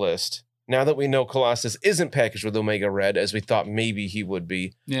 wish list. Now that we know Colossus isn't packaged with Omega Red as we thought maybe he would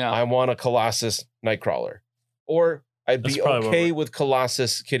be, Yeah. I want a Colossus Nightcrawler. Or I'd That's be probably what okay with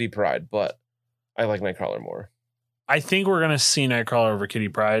Colossus Kitty Pryde, but I like Nightcrawler more. I think we're gonna see Nightcrawler over Kitty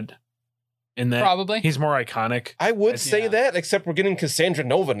Pryde. In that, Probably. he's more iconic. I would say Yeah. that, except we're getting Cassandra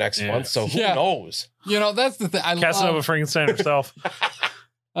Nova next Yeah. month, so who Yeah. knows? You know, that's the thing. Casanova Frankenstein herself.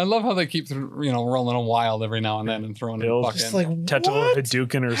 I love how they keep, rolling them wild every now and then and throwing Bills. fucking. Just like Tentacles what?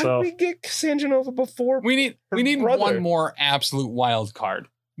 Hadouken How herself. did we get Cassandra Nova before? we need her brother. one more absolute wild card.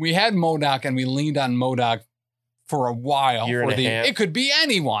 We had MODOK and we leaned on MODOK for a while. Year and a half. It could be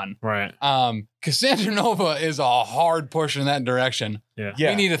anyone. Right. Cassandra Nova is a hard push in that direction. Yeah.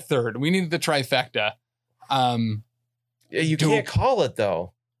 Yeah, We need a third. We need the trifecta. you Duke. can't call it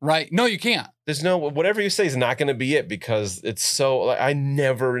though. Right? No, you can't. There's no whatever you say is not going to be it because it's so. Like, I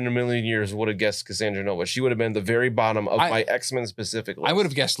never in a million years would have guessed Cassandra Nova. She would have been the very bottom of my X-Men specific list. I would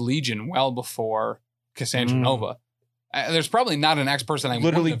have guessed Legion well before Cassandra Mm. Nova. There's probably not an X person I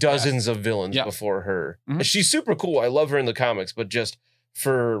literally wouldn't have guessed. dozens of villains Yeah. before her. Mhm. She's super cool. I love her in the comics, but just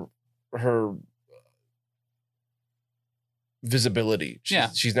for her visibility,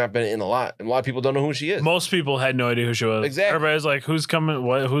 she's not been in a lot, and a lot of people don't know who she is. Most people had no idea who she was. Exactly. Everybody's like, "Who's coming?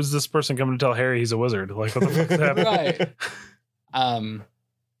 What? Who's this person coming to tell Harry he's a wizard? Like, what the fuck is happening?" Right.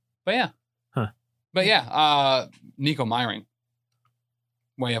 But yeah. Huh. But yeah, Nico Myring.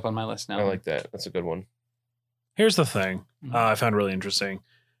 Way up on my list now. I like that. That's a good one. Here's the thing I found really interesting.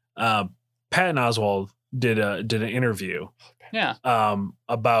 Patton Oswalt did an interview Yeah.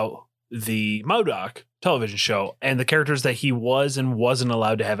 about the MODOK television show and the characters that he was and wasn't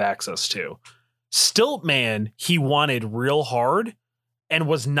allowed to have access to. Stiltman, he wanted real hard and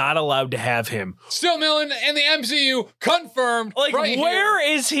was not allowed to have him. Still Millen in the MCU confirmed. Like, right where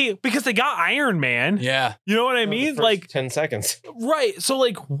here. is he? Because they got Iron Man. Yeah. You know what I The mean? first Like, 10 seconds. right. So,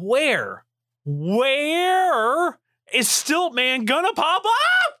 like, where is Stiltman gonna pop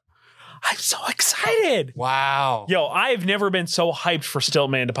up? I'm so excited. Wow. Yo, I've never been so hyped for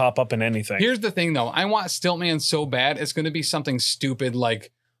Stiltman to pop up in anything. Here's the thing, though. I want Stiltman so bad. It's going to be something stupid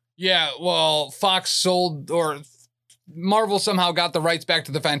like, yeah, well, Fox sold or Marvel somehow got the rights back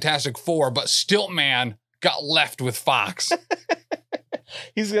to the Fantastic Four, but Stiltman got left with Fox.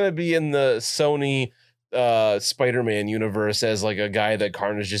 He's gonna be in the Sony Spider-Man universe as like a guy that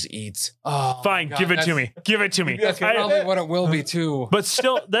Carnage just eats. Oh, Fine, God, give it to that's- me. Give it to me. That's I- probably what it will be, too. but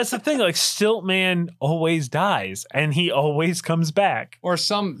still, that's the thing. Like, Stiltman always dies and he always comes back. Or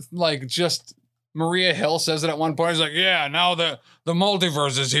some, like, just Maria Hill says it at one point. He's like, yeah, now the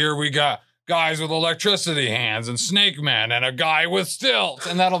multiverse is here. We got guys with electricity hands and Snake Man and a guy with stilts,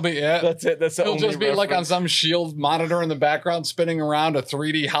 and that'll be it. That's it. That's the He'll only just be like on reference. some shield monitor in the background spinning around a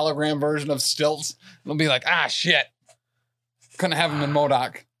 3D hologram version of Stilts. It'll be like, shit. Couldn't have him in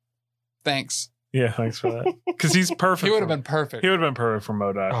MODOK. Thanks. Yeah, thanks for that. Because he's perfect. He would have been perfect. He would have been perfect for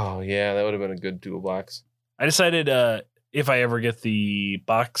MODOK. Oh yeah, that would have been a good dual box. I decided if I ever get the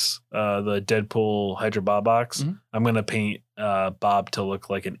box, the Deadpool Hydra Bob box, Mhm. I'm gonna paint Bob to look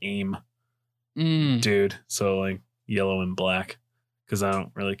like an AIM Mm. dude. So like yellow and black. Because I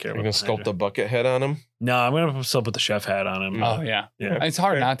don't really care You're about gonna the sculpt Hydra. a bucket head on him. No, I'm gonna still put the chef hat on him. Oh, yeah. Yeah. It's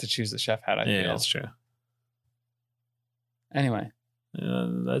hard Fair. not to choose the chef hat, I Yeah, feel. that's true. Anyway.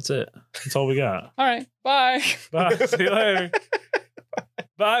 That's it. That's all we got. All right. Bye. Bye. See you later.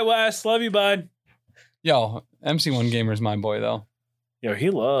 Bye, Wes. Love you, bud. Yo, MC1 Gamer's my boy, though. Yo, he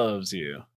loves you.